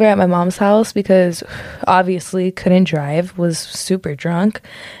slept over at my mom's house because obviously couldn't drive, was super drunk.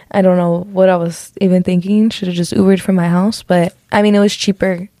 I don't know what I was even thinking. Should have just Ubered from my house, but I mean, it was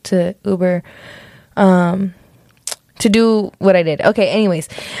cheaper to Uber to do what I did. Okay, anyways,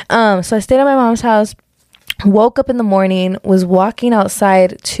 so I stayed at my mom's house, woke up in the morning, was walking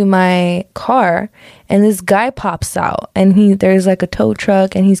outside to my car, and this guy pops out, and there's like a tow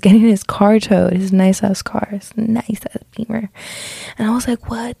truck, and he's getting his car towed, his nice ass car, his nice ass Beamer. And I was like,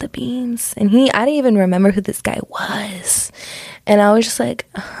 what, the Beams? And I didn't even remember who this guy was, and I was just like,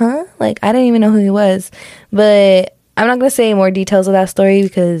 huh? Like, I didn't even know who he was. But I'm not gonna say more details of that story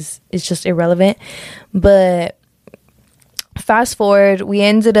because it's just irrelevant. But fast forward, we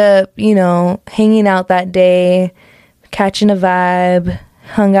ended up, you know, hanging out that day, catching a vibe,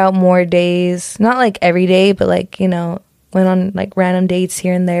 hung out more days, not like every day, but like, you know, went on like random dates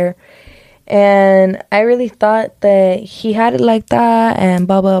here and there. And I really thought that he had it like that and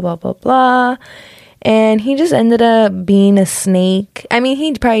blah, blah, blah, blah, blah. And he just ended up being a snake. I mean,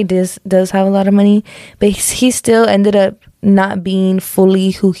 he probably does have a lot of money, but he still ended up not being fully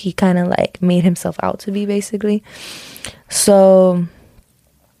who he kind of like made himself out to be, basically. So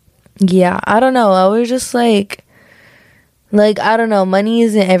yeah, I don't know. I was just like, I don't know. Money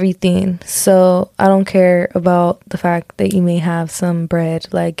isn't everything. So I don't care about the fact that you may have some bread.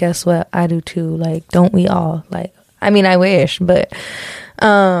 Like, guess what? I do too. Like, don't we all? Like, I mean, I wish, but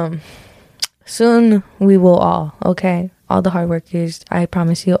soon we will all, okay? All the hard work I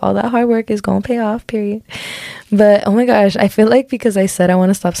promise you, all that hard work is gonna pay off, period. But oh my gosh, I feel like because I said I want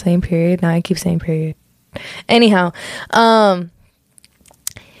to stop saying period, now I keep saying period. Anyhow, I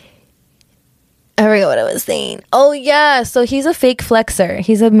I forgot what I was saying. Oh, yeah. So he's a fake flexer.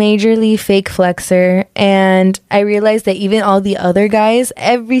 He's a majorly fake flexer. And I realized that even all the other guys,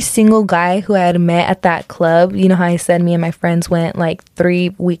 every single guy who I had met at that club, you know how I said me and my friends went like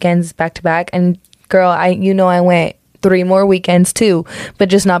 3 weekends back to back. And girl, I went 3 more weekends too, but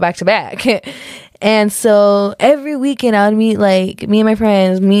just not back to back. And so every weekend I would meet, like, me and my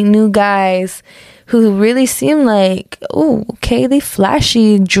friends meet new guys who really seem like, oh, okay, they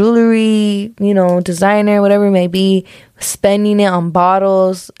flashy, jewelry, you know, designer, whatever it may be, spending it on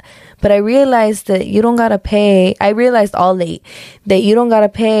bottles. But I realized that you don't gotta pay. I realized all late that you don't gotta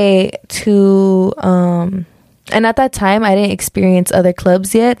pay to, and at that time, I didn't experience other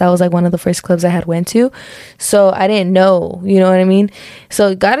clubs yet. That was like one of the first clubs I had went to. So I didn't know, you know what I mean?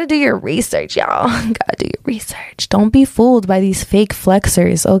 So gotta do your research, y'all. Gotta do your research. Don't be fooled by these fake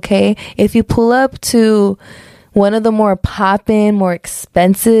flexers, okay? If you pull up to one of the more poppin', more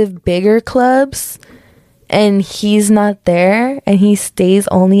expensive, bigger clubs, and he's not there and he stays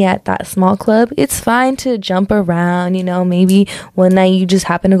only at that small club, it's fine to jump around, you know. Maybe one night you just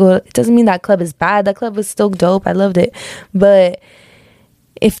happen to go. It doesn't mean that club is bad. That club was still dope. I loved it. But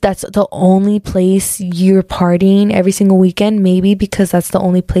if that's the only place you're partying every single weekend, maybe because that's the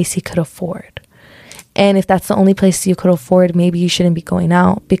only place you could afford. And if that's the only place you could afford, maybe you shouldn't be going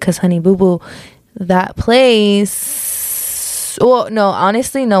out, because honey boo boo, that place, well, no,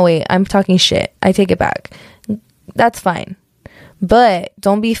 honestly, no, wait, I'm talking shit. I take it back. That's fine. But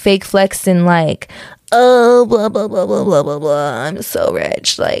don't be fake flexing like, oh, blah, blah, blah, blah, blah, blah, blah. I'm so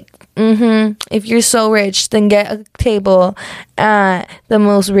rich. Like, if you're so rich, then get a table at the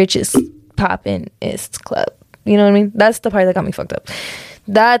most richest poppin'est club. You know what I mean? That's the part that got me fucked up.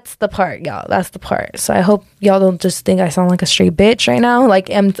 That's the part, y'all. That's the part. So I hope y'all don't just think I sound like a straight bitch right now. Like,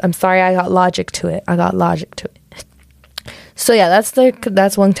 I'm sorry, I got logic to it. So yeah,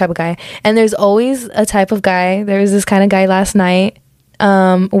 that's one type of guy. And there's always a type of guy. There was this kind of guy last night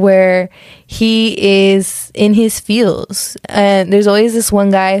where he is in his feels. And there's always this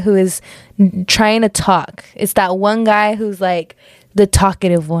one guy who is trying to talk. It's that one guy who's like the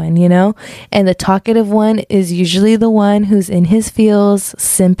talkative one, you know? And the talkative one is usually the one who's in his feels,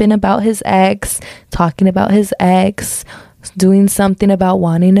 simping about his ex, talking about his ex, doing something about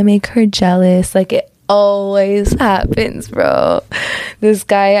wanting to make her jealous. Like, it always happens, bro. This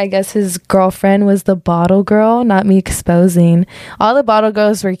guy, I guess his girlfriend was the bottle girl, not me exposing. All the bottle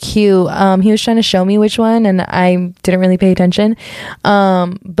girls were cute. He was trying to show me which one, and I didn't really pay attention.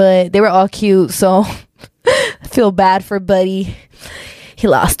 But they were all cute, so I feel bad for Buddy. He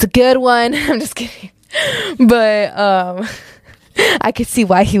lost a good one. I'm just kidding. But I could see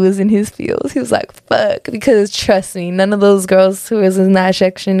why he was in his feels. He was like, fuck, because trust me, none of those girls who was in that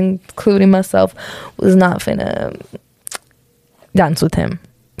section, including myself, was not finna dance with him.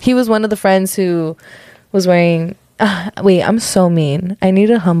 He was one of the friends who was wearing, wait, I'm so mean. I need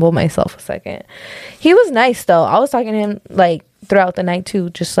to humble myself a second. He was nice though. I was talking to him like throughout the night too,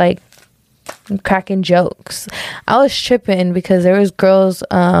 just like cracking jokes. I was tripping because there was girls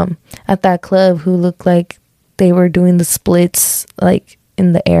at that club who looked like they were doing the splits like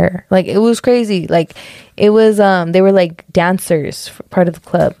in the air. Like, it was crazy. Like, it was they were like dancers for part of the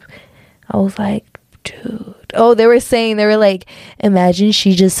club. I was like, dude. Oh, they were like, imagine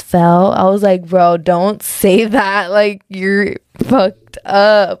she just fell. I was like, bro, don't say that. Like, you're fucked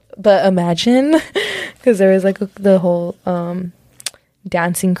up. But imagine, because there was like the whole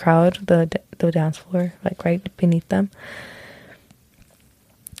dancing crowd, the dance floor, like right beneath them.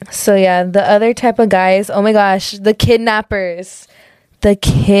 So yeah, the other type of guys, oh my gosh, the kidnappers,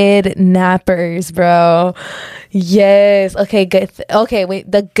 bro. Yes. Okay, good. Okay,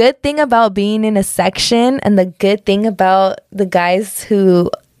 wait. The good thing about being in a section, and the good thing about the guys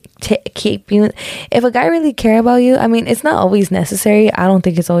who keep you, if a guy really care about you, I mean, it's not always necessary. I don't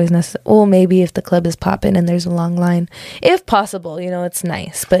think it's always necessary. Well, maybe if the club is popping and there's a long line, if possible, you know, it's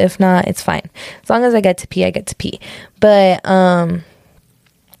nice. But if not, it's fine. As long as I get to pee, I get to pee. But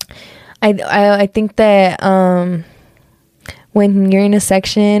I think that when you're in a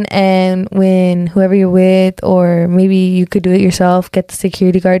section, and when whoever you're with, or maybe you could do it yourself, get the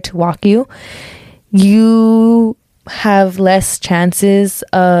security guard to walk you, you have less chances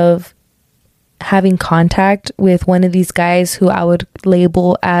of having contact with one of these guys who I would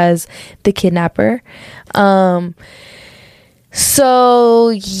label as the kidnapper. So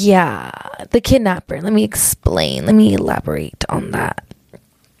yeah, the kidnapper. Let me elaborate on that.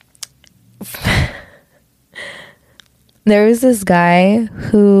 There was this guy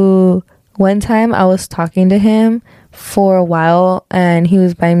who, one time I was talking to him for a while, and he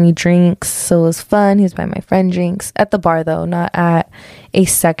was buying me drinks, so it was fun. He was buying my friend drinks at the bar though, not at a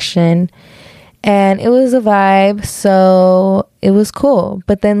section. and it was a vibe, so it was cool.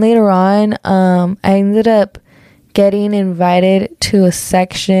 But then later on, I ended up getting invited to a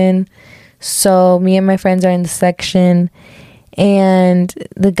section. So me and my friends are in the section, and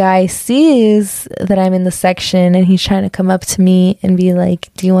the guy sees that I'm in the section, and he's trying to come up to me and be like,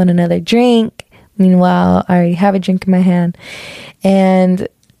 do you want another drink? Meanwhile, I already have a drink in my hand, and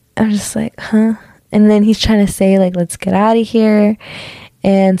I'm just like, huh? And then he's trying to say like, let's get out of here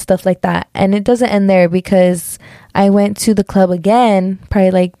and stuff like that. And it doesn't end there, because I went to the club again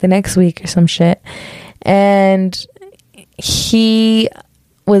probably like the next week or some shit, and he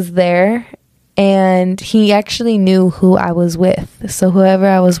was there, and he actually knew who I was with. So whoever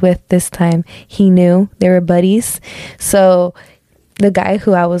I was with this time, he knew. They were buddies. So the guy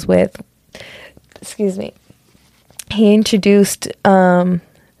who I was with, excuse me, he introduced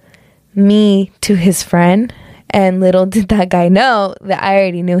me to his friend, and little did that guy know that I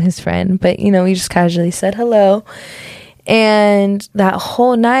already knew his friend. But you know, we just casually said hello, and that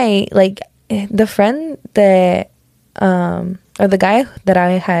whole night, like, the friend that or the guy that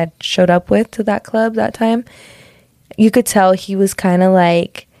I had showed up with to that club that time, you could tell he was kind of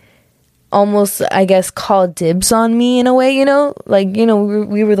like almost, I guess, called dibs on me in a way, you know, like, you know,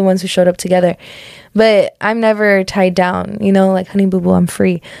 we were the ones who showed up together. But I'm never tied down, you know, like, honey boo boo, I'm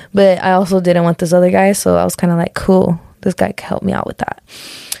free. But I also didn't want this other guy, so I was kind of like, cool, this guy can help me out with that.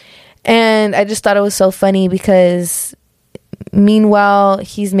 And I just thought it was so funny, because meanwhile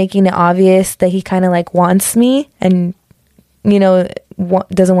he's making it obvious that he kind of like wants me, and you know,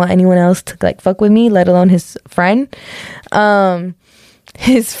 doesn't want anyone else to like fuck with me, let alone his friend.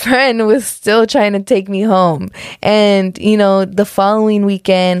 His friend was still trying to take me home. And you know, the following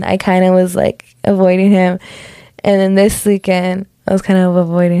weekend I kind of was like avoiding him, and then this weekend I was kind of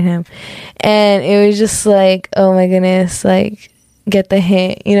avoiding him, and it was just like, oh my goodness, like, get the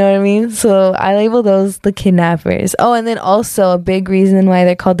hint, you know what I mean? So I label those the kidnappers. Oh, and then also a big reason why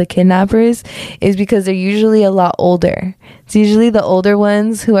they're called the kidnappers is because they're usually a lot older. It's usually the older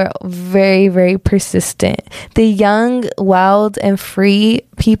ones who are very, very persistent. The young, wild, and free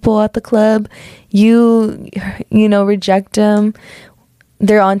people at the club, you know, reject them,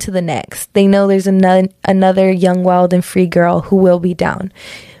 they're on to the next. They know there's another young, wild, and free girl who will be down.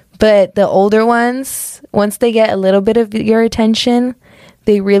 But the older ones, once they get a little bit of your attention,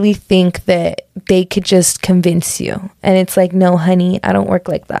 they really think that they could just convince you. And it's like, no, honey, I don't work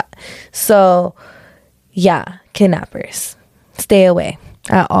like that. So, yeah, kidnappers. Stay away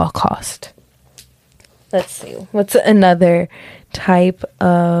at all cost. Let's see. What's another type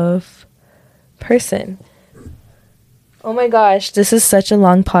of person? Oh my gosh, this is such a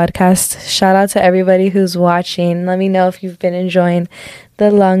long podcast. Shout out to everybody who's watching. Let me know if you've been enjoying the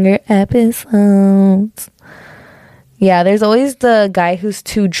longer episodes. Yeah, there's always the guy who's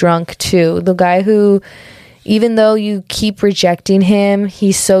too drunk too. The guy who, even though you keep rejecting him,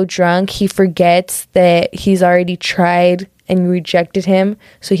 he's so drunk, he forgets that he's already tried and rejected him,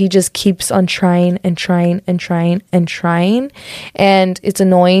 so he just keeps on trying and trying and trying and trying. And it's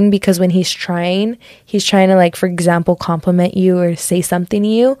annoying, because when he's trying to, like, for example, compliment you or say something to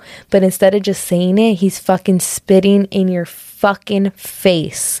you, but instead of just saying it, he's fucking spitting in your fucking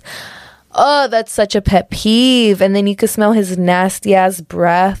face. Oh, that's such a pet peeve. And then you can smell his nasty ass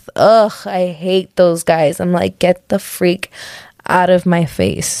breath. Ugh, I hate those guys. I'm like, get the freak out of my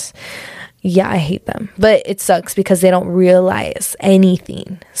face. Yeah, I hate them. But it sucks because they don't realize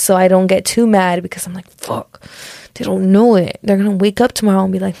anything. So I don't get too mad, because I'm like, fuck, they don't know it. They're going to wake up tomorrow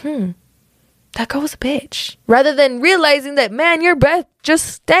and be like, that girl was a bitch. Rather than realizing that, man, your breath just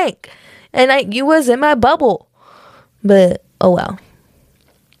stank, and you was in my bubble. But, oh well.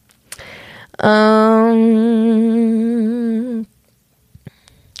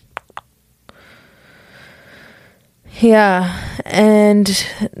 Yeah, and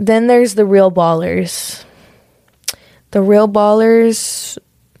then there's the real ballers. The real ballers,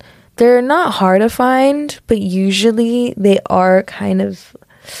 they're not hard to find, but usually they are kind of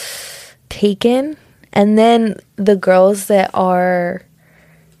taken. And then the girls that are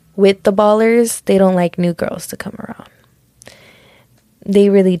with the ballers, they don't like new girls to come around. They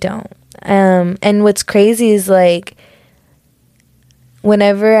really don't. And what's crazy is, like,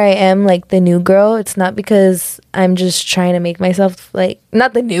 whenever I am like the new girl, it's not because I'm just trying to make myself like,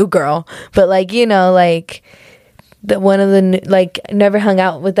 not the new girl, but like, you know, like the one of the, like, never hung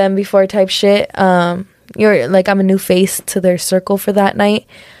out with them before type shit. You're like, I'm a new face to their circle for that night.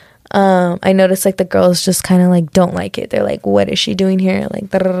 I noticed like the girls just kind of like don't like it. They're like, what is she doing here? Like,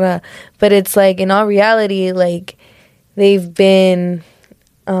 da, da, da. But it's like, in all reality, like, they've been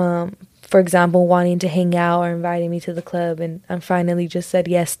for example, wanting to hang out or inviting me to the club, and I finally just said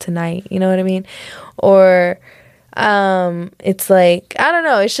yes tonight. You know what I mean? Or it's like, I don't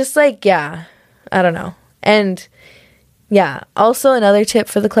know. It's just like, yeah, I don't know. And yeah, also another tip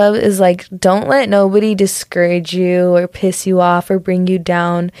for the club is like, don't let nobody discourage you or piss you off or bring you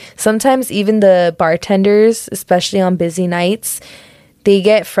down. Sometimes even the bartenders, especially on busy nights, they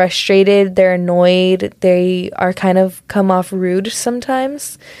get frustrated, they're annoyed, they are kind of come off rude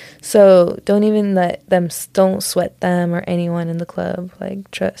sometimes. So don't even don't sweat them or anyone in the club. Like,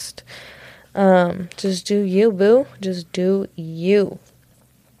 trust. Just do you, boo. Just do you.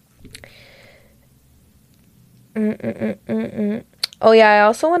 Oh yeah, I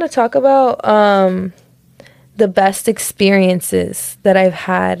also want to talk about the best experiences that I've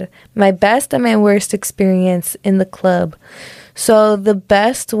had. My best and my worst experience in the club. So the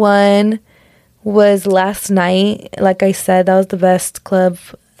best one was last night. Like I said, that was the best club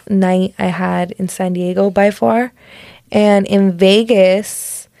night I had in San Diego by far. And in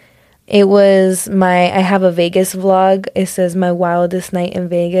Vegas, it was I have a Vegas vlog. It says my wildest night in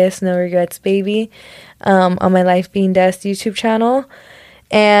Vegas, no regrets, baby, on my Life Being Dest YouTube channel.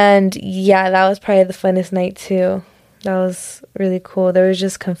 And yeah, that was probably the funnest night too. That was really cool. There was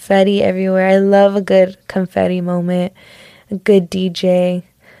just confetti everywhere. I love a good confetti moment, a good DJ,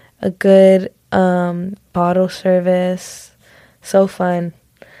 a good bottle service. So fun.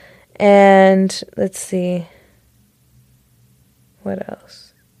 And let's see. What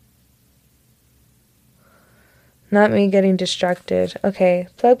else? Not me getting distracted. Okay,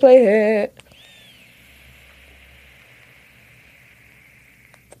 play it.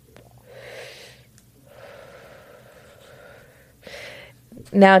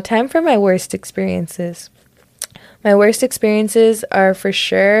 Now, time for my worst experiences. My worst experiences are for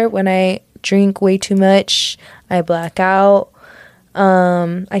sure when I drink way too much, I black out,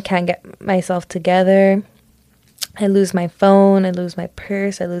 I can't get myself together, I lose my phone, I lose my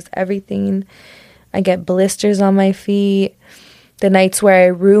purse, I lose everything. I get blisters on my feet. The nights where I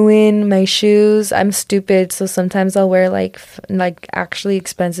ruin my shoes, I'm stupid, so sometimes I'll wear like actually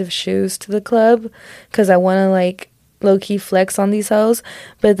expensive shoes to the club because I want to like low-key flex on these hoes,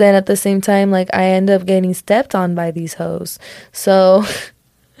 but then at the same time, like, I end up getting stepped on by these hoes. So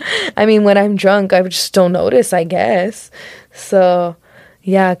I mean, when I'm drunk, I just don't notice, I guess. So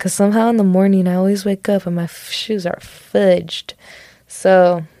yeah, because somehow in the morning I always wake up and my shoes are fudged.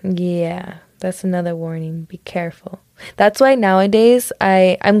 So yeah, that's another warning. Be careful. That's why nowadays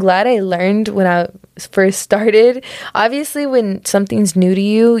I'm glad I learned when I first started. Obviously, when something's new to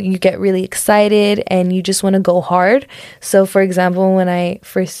you, you get really excited and you just want to go hard. So, for example, when I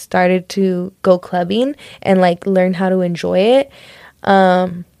first started to go clubbing and like learn how to enjoy it,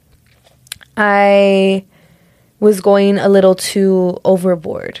 I was going a little too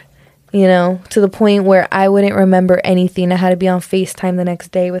overboard. You know, to the point where I wouldn't remember anything. I had to be on FaceTime the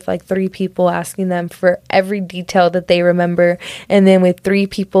next day with like 3 people asking them for every detail that they remember. And then with 3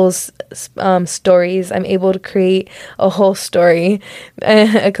 people's stories, I'm able to create a whole story,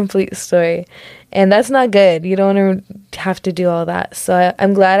 a complete story. And that's not good. You don't want to have to do all that. So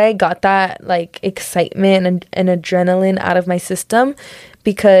I'm glad I got that like excitement and adrenaline out of my system,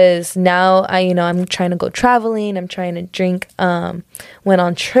 because now I'm trying to go traveling. I'm trying to drink, went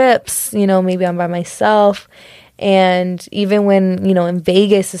on trips, maybe I'm by myself. And even when, in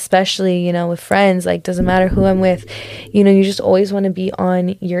Vegas, especially, with friends, like, doesn't matter who I'm with, you just always want to be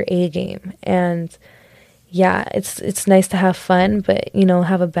on your A game. And yeah, it's nice to have fun, but,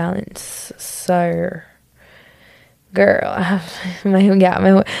 have a balance. So, girl, I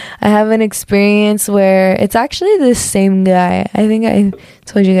have an experience where it's actually the same guy. I think I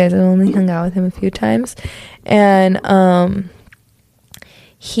told you guys I only hung out with him a few times, and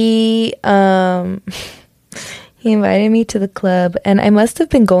he invited me to the club, and I must have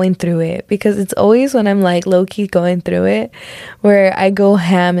been going through it, because it's always when I'm like low-key going through it where I go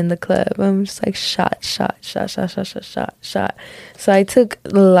ham in the club. I'm just like shot. So I took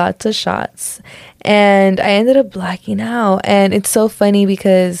lots of shots and I ended up blacking out. And it's so funny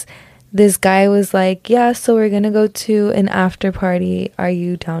because this guy was like, yeah, so we're gonna go to an after party, are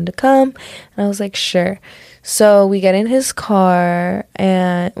you down to come? And I was like, sure. So we get in his car,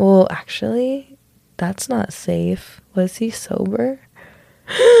 and well, actually, that's not safe. Was he sober?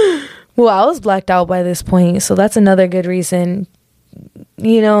 Well, I was blacked out by this point, so that's another good reason.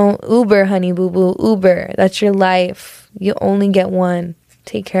 Uber, honey boo boo, Uber. That's your life. You only get one.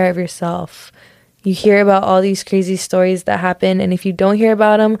 Take care of yourself. You hear about all these crazy stories that happen, and if you don't hear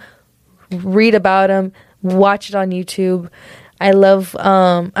about them, read about them, watch it on YouTube. I love,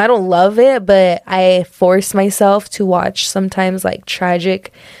 I don't love it, but I force myself to watch sometimes like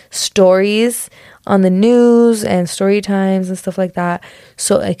tragic stories on the news and story times and stuff like that.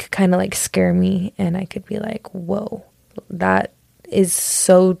 So it could kind of like scare me, and I could be like, whoa, that is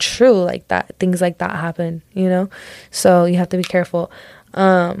so true. Like that, things like that happen, you know? So you have to be careful.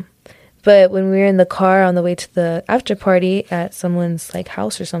 But when we were in the car on the way to the after party at someone's like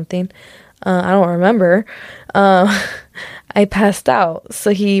house or something, I don't remember, I passed out.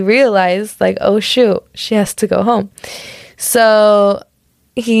 So he realized like, oh shoot, she has to go home. So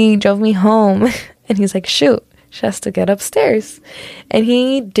he drove me home and he's like, shoot, she has to get upstairs. And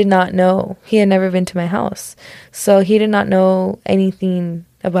he did not know. He had never been to my house. So he did not know anything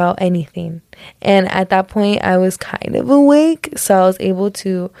about anything. And at that point, I was kind of awake. So I was able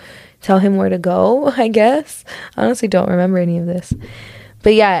to tell him where to go, I guess. I honestly don't remember any of this.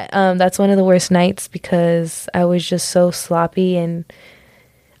 But yeah, that's one of the worst nights because I was just so sloppy. And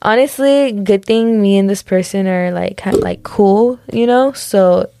honestly, good thing me and this person are like kind of like cool, you know?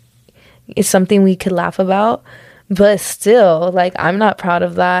 So it's something we could laugh about. But still, like, I'm not proud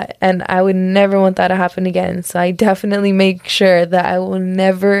of that. And I would never want that to happen again. So I definitely make sure that I will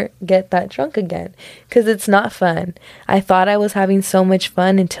never get that drunk again. Because it's not fun. I thought I was having so much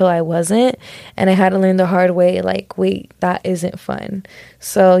fun until I wasn't. And I had to learn the hard way, like, wait, that isn't fun.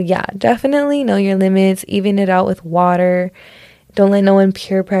 So yeah, definitely know your limits. Even it out with water. Don't let no one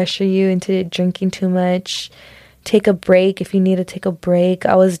peer pressure you into drinking too much. Take a break if you need to take a break.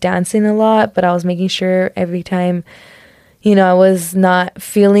 I was dancing a lot, but I was making sure every time, you know, I was not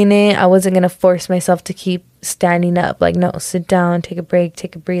feeling it, I wasn't going to force myself to keep standing up. Like, no, sit down, take a break,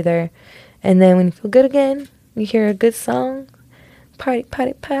 take a breather. And then when you feel good again, you hear a good song. Party,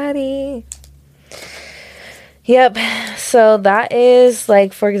 party, party. Yep. So that is,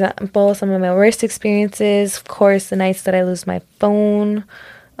 like, for example, some of my worst experiences. Of course, the nights that I lose my phone.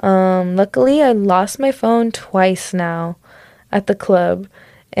 Luckily I lost my phone twice now at the club,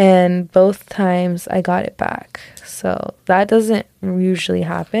 and both times I got it back. So that doesn't usually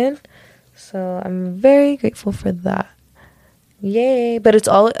happen. So I'm very grateful for that. Yay. But it's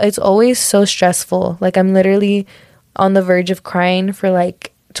always so stressful. Like, I'm literally on the verge of crying for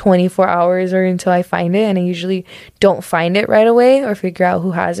like 24 hours or until I find it, and I usually don't find it right away or figure out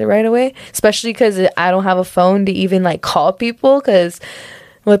who has it right away, especially because I don't have a phone to even like call people, because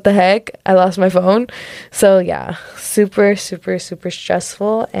what the heck, I lost my phone. So yeah, super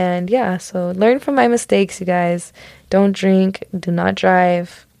stressful. And yeah, so learn from my mistakes, you guys. Don't drink, do not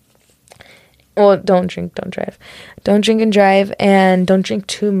drive. Well, don't drink, don't drive. Don't drink and drive, and don't drink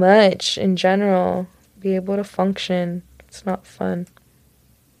too much in general. Be able to function. It's not fun.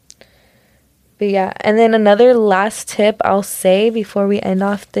 But yeah, and then another last tip I'll say before we end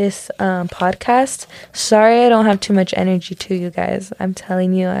off this podcast. Sorry I don't have too much energy to you guys. I'm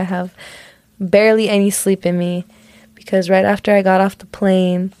telling you, I have barely any sleep in me. Because right after I got off the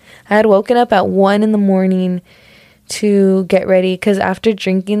plane, I had woken up at 1 in the morning to get ready. Because after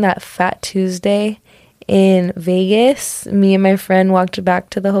drinking that Fat Tuesday in Vegas, me and my friend walked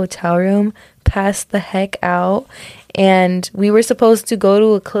back to the hotel room, passed the heck out. And we were supposed to go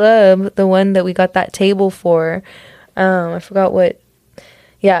to a club, the one that we got that table for. I forgot what.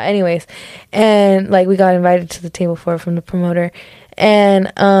 Yeah, anyways. And, like, we got invited to the table for from the promoter.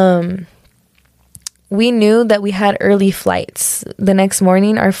 And we knew that we had early flights. The next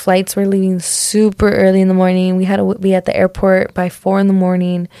morning, our flights were leaving super early in the morning. We had to be at the airport by 4 in the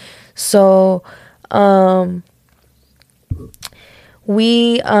morning. So, what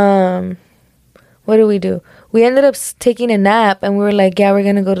did we do? We ended up taking a nap, and we were like, yeah, we're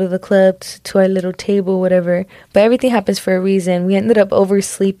going to go to the club, to our little table, whatever. But everything happens for a reason. We ended up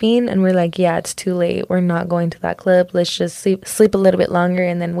oversleeping, and we're like, yeah, it's too late. We're not going to that club. Let's just sleep a little bit longer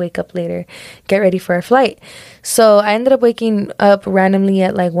and then wake up later, get ready for our flight. So I ended up waking up randomly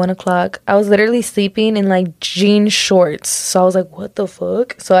at like 1 o'clock. I was literally sleeping in like jean shorts. So I was like, what the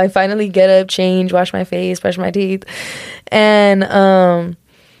fuck? So I finally get up, change, wash my face, brush my teeth. And,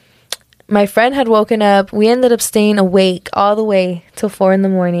 my friend had woken up. We ended up staying awake all the way till 4 in the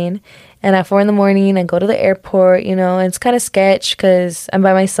morning. And at 4 in the morning, I go to the airport, you know, and it's kind of sketch because I'm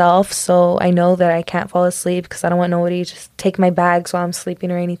by myself. So I know that I can't fall asleep because I don't want nobody to just take my bags while I'm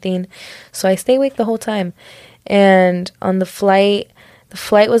sleeping or anything. So I stay awake the whole time. And on the flight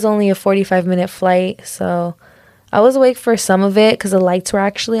was only a 45-minute flight. So I was awake for some of it because the lights were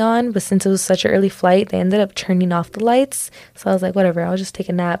actually on, but since it was such an early flight, they ended up turning off the lights. So I was like, whatever, I'll just take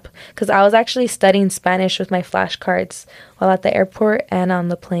a nap. Because I was actually studying Spanish with my flashcards while at the airport and on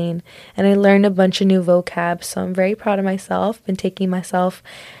the plane. And I learned a bunch of new vocab, so I'm very proud of myself. Been taking myself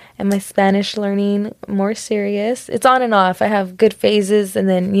and my Spanish learning more serious. It's on and off. I have good phases, and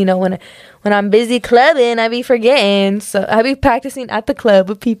then, you know, when I'm busy clubbing, I be forgetting. So I be practicing at the club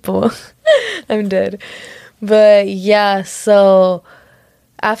with people. I'm dead. But yeah, so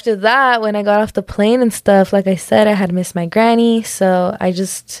after that, when I got off the plane and stuff, like I said, I had missed my granny. So I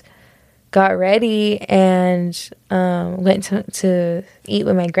just got ready and went to eat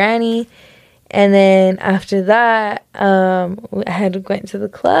with my granny. And then after that, I went to the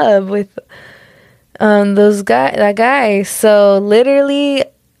club with that guy. So literally,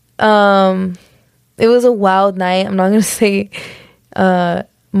 it was a wild night. I'm not gonna say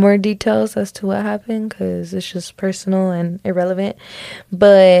more details as to what happened because it's just personal and irrelevant.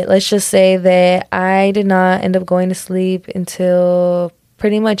 But let's just say that I did not end up going to sleep until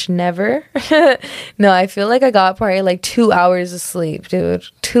pretty much never. No, I feel like I got probably like 2 hours of sleep, dude.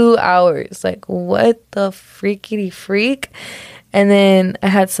 2 hours. Like, what the freakity freak? And then I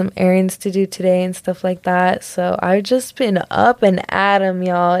had some errands to do today and stuff like that. So I've just been up and at 'em,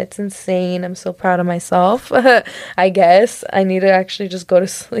 y'all. It's insane. I'm so proud of myself. I guess I need to actually just go to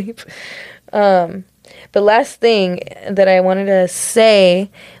sleep. The last thing that I wanted to say,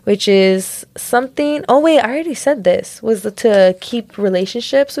 which is something... Oh, wait, I already said this. Was to keep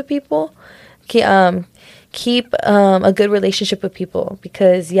relationships with people. Keep a good relationship with people.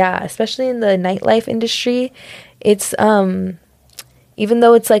 Because, yeah, especially in the nightlife industry, it's... even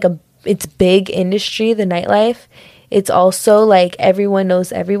though it's like it's big industry, the nightlife, it's also like everyone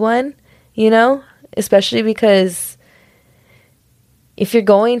knows everyone, you know? Especially because... if you're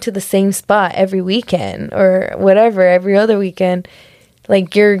going to the same spot every weekend or whatever, every other weekend,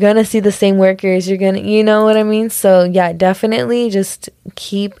 like you're going to see the same workers, you know what I mean? So yeah, definitely just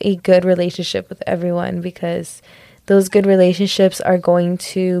keep a good relationship with everyone because those good relationships are going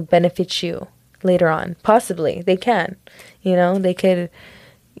to benefit you later on. Possibly. They can, you know, they could,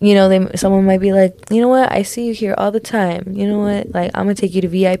 you know, someone might be like, you know what? I see you here all the time. You know what? Like, I'm going to take you to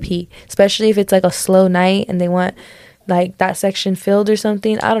VIP, especially if it's like a slow night and they want like that section filled or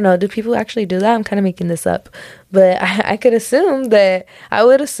something. I don't know. Do people actually do that? I'm kind of making this up, but I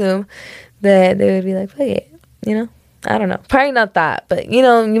would assume that they would be like, fuck it, you know? I don't know. Probably not that, but you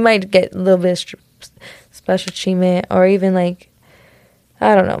know, you might get a little bit of special treatment or even like,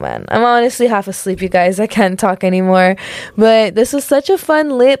 I don't know, man. I'm honestly half asleep, you guys. I can't talk anymore. But this was such a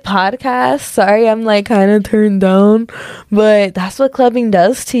fun, lit podcast. Sorry, I'm like kind of turned down. But that's what clubbing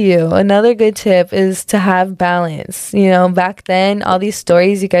does to you. Another good tip is to have balance. You know, back then, all these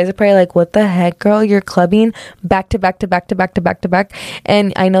stories, you guys are probably like, what the heck, girl? You're clubbing back to back to back to back to back to back.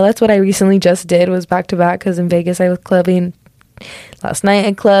 And I know that's what I recently just did was back to back because in Vegas I was clubbing. Last night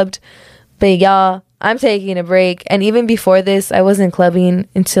I clubbed. But y'all, I'm taking a break. And even before this, I wasn't clubbing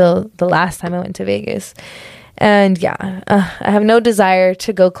until the last time I went to Vegas. And yeah, I have no desire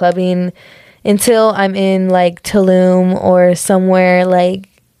to go clubbing until I'm in like Tulum or somewhere like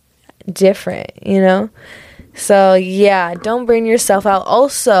different, you know? So yeah, don't burn yourself out.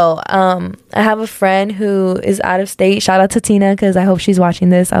 Also, I have a friend who is out of state. Shout out to Tina because I hope she's watching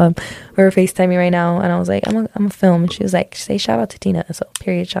this. We're FaceTiming right now, and I was like, I'm a film, and she was like, say shout out to Tina. So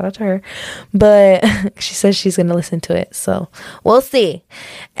period, shout out to her. But she says she's gonna listen to it, so we'll see.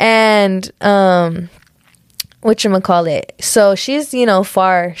 And whatchamacallit? So she's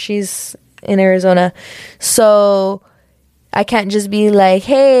far. She's in Arizona, so I can't just be like,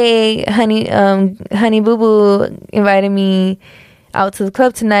 hey, honey boo boo invited me out to the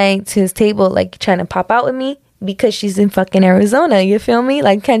club tonight to his table, like trying to pop out with me because she's in fucking Arizona. You feel me?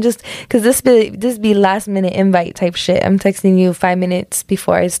 Like, can't just, because this be last minute invite type shit. I'm texting you 5 minutes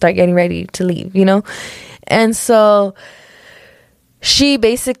before I start getting ready to leave, you know? And so she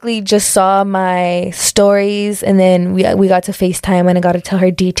basically just saw my stories, and then we got to FaceTime, and I got to tell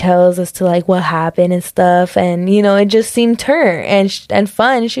her details as to like what happened and stuff, and it just seemed her and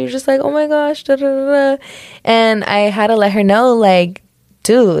fun. She was just like, oh my gosh, da, da, da, da. And I had to let her know, like,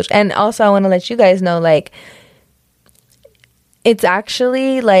 dude. And also I want to let you guys know, like, it's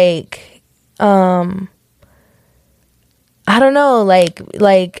actually like I don't know, like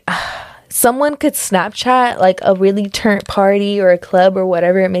someone could Snapchat like a really turnt party or a club or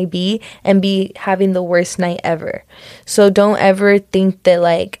whatever it may be and be having the worst night ever. So don't ever think that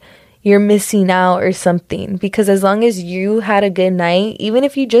like you're missing out or something, because as long as you had a good night, even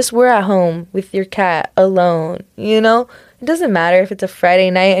if you just were at home with your cat alone, it doesn't matter if it's a Friday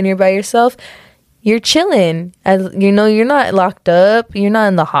night and you're by yourself, you're chilling. As you're not locked up, you're not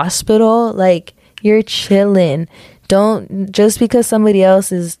in the hospital, like you're chilling. Don't, just because somebody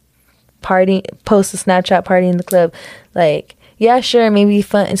else is post a Snapchat party in the club, like, yeah, sure, maybe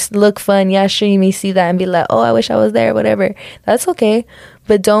fun, look fun. Yeah, sure, you may see that and be like, oh, I wish I was there, whatever. That's okay.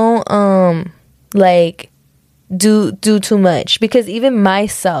 But don't, like, do too much. Because even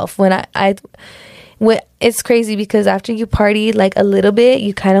myself, when it's crazy because after you party like a little bit,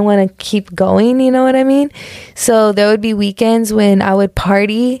 you kind of want to keep going, you know what I mean? So there would be weekends when I would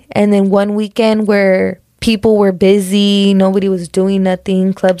party, and then one weekend where people were busy, nobody was doing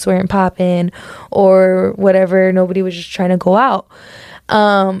nothing, clubs weren't popping or whatever, nobody was just trying to go out.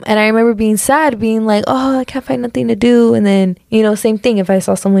 And I remember being sad, being like, oh, I can't find nothing to do. And then, you know, same thing, if I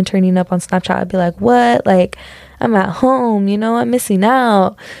saw someone turning up on Snapchat, I'd be like, what? Like, I'm at home, you know, I'm missing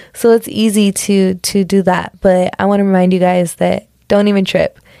out. So it's easy to do that. But I want to remind you guys that don't even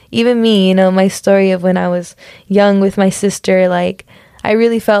trip. Even me, you know, my story of when I was young with my sister, like, I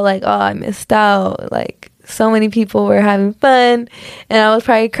really felt like, oh, I missed out. Like, so many people were having fun, and I was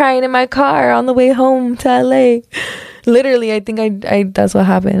probably crying in my car on the way home to LA. Literally, I think I that's what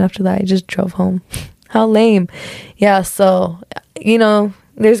happened after that. I just drove home. How lame. Yeah, so, you know,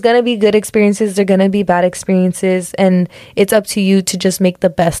 there's gonna be good experiences, there's gonna be bad experiences, and it's up to you to just make the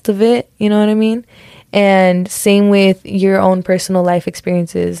best of it, you know what I mean? And same with your own personal life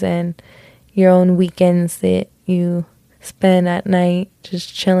experiences and your own weekends that you spend at night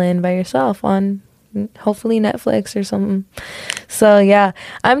just chilling by yourself on hopefully Netflix or something. So yeah,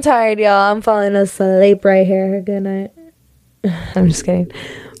 I'm tired, y'all. I'm falling asleep right here. Good night. I'm just kidding.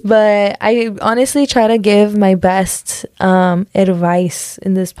 But I honestly try to give my best advice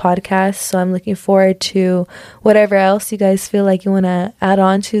in this podcast. So I'm looking forward to whatever else you guys feel like you want to add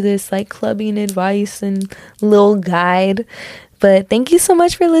on to this, like clubbing advice and little guide. But thank you so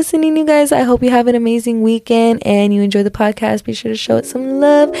much for listening, you guys. I hope you have an amazing weekend and you enjoy the podcast. Be sure to show it some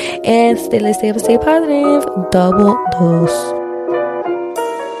love and stay positive. Double dose.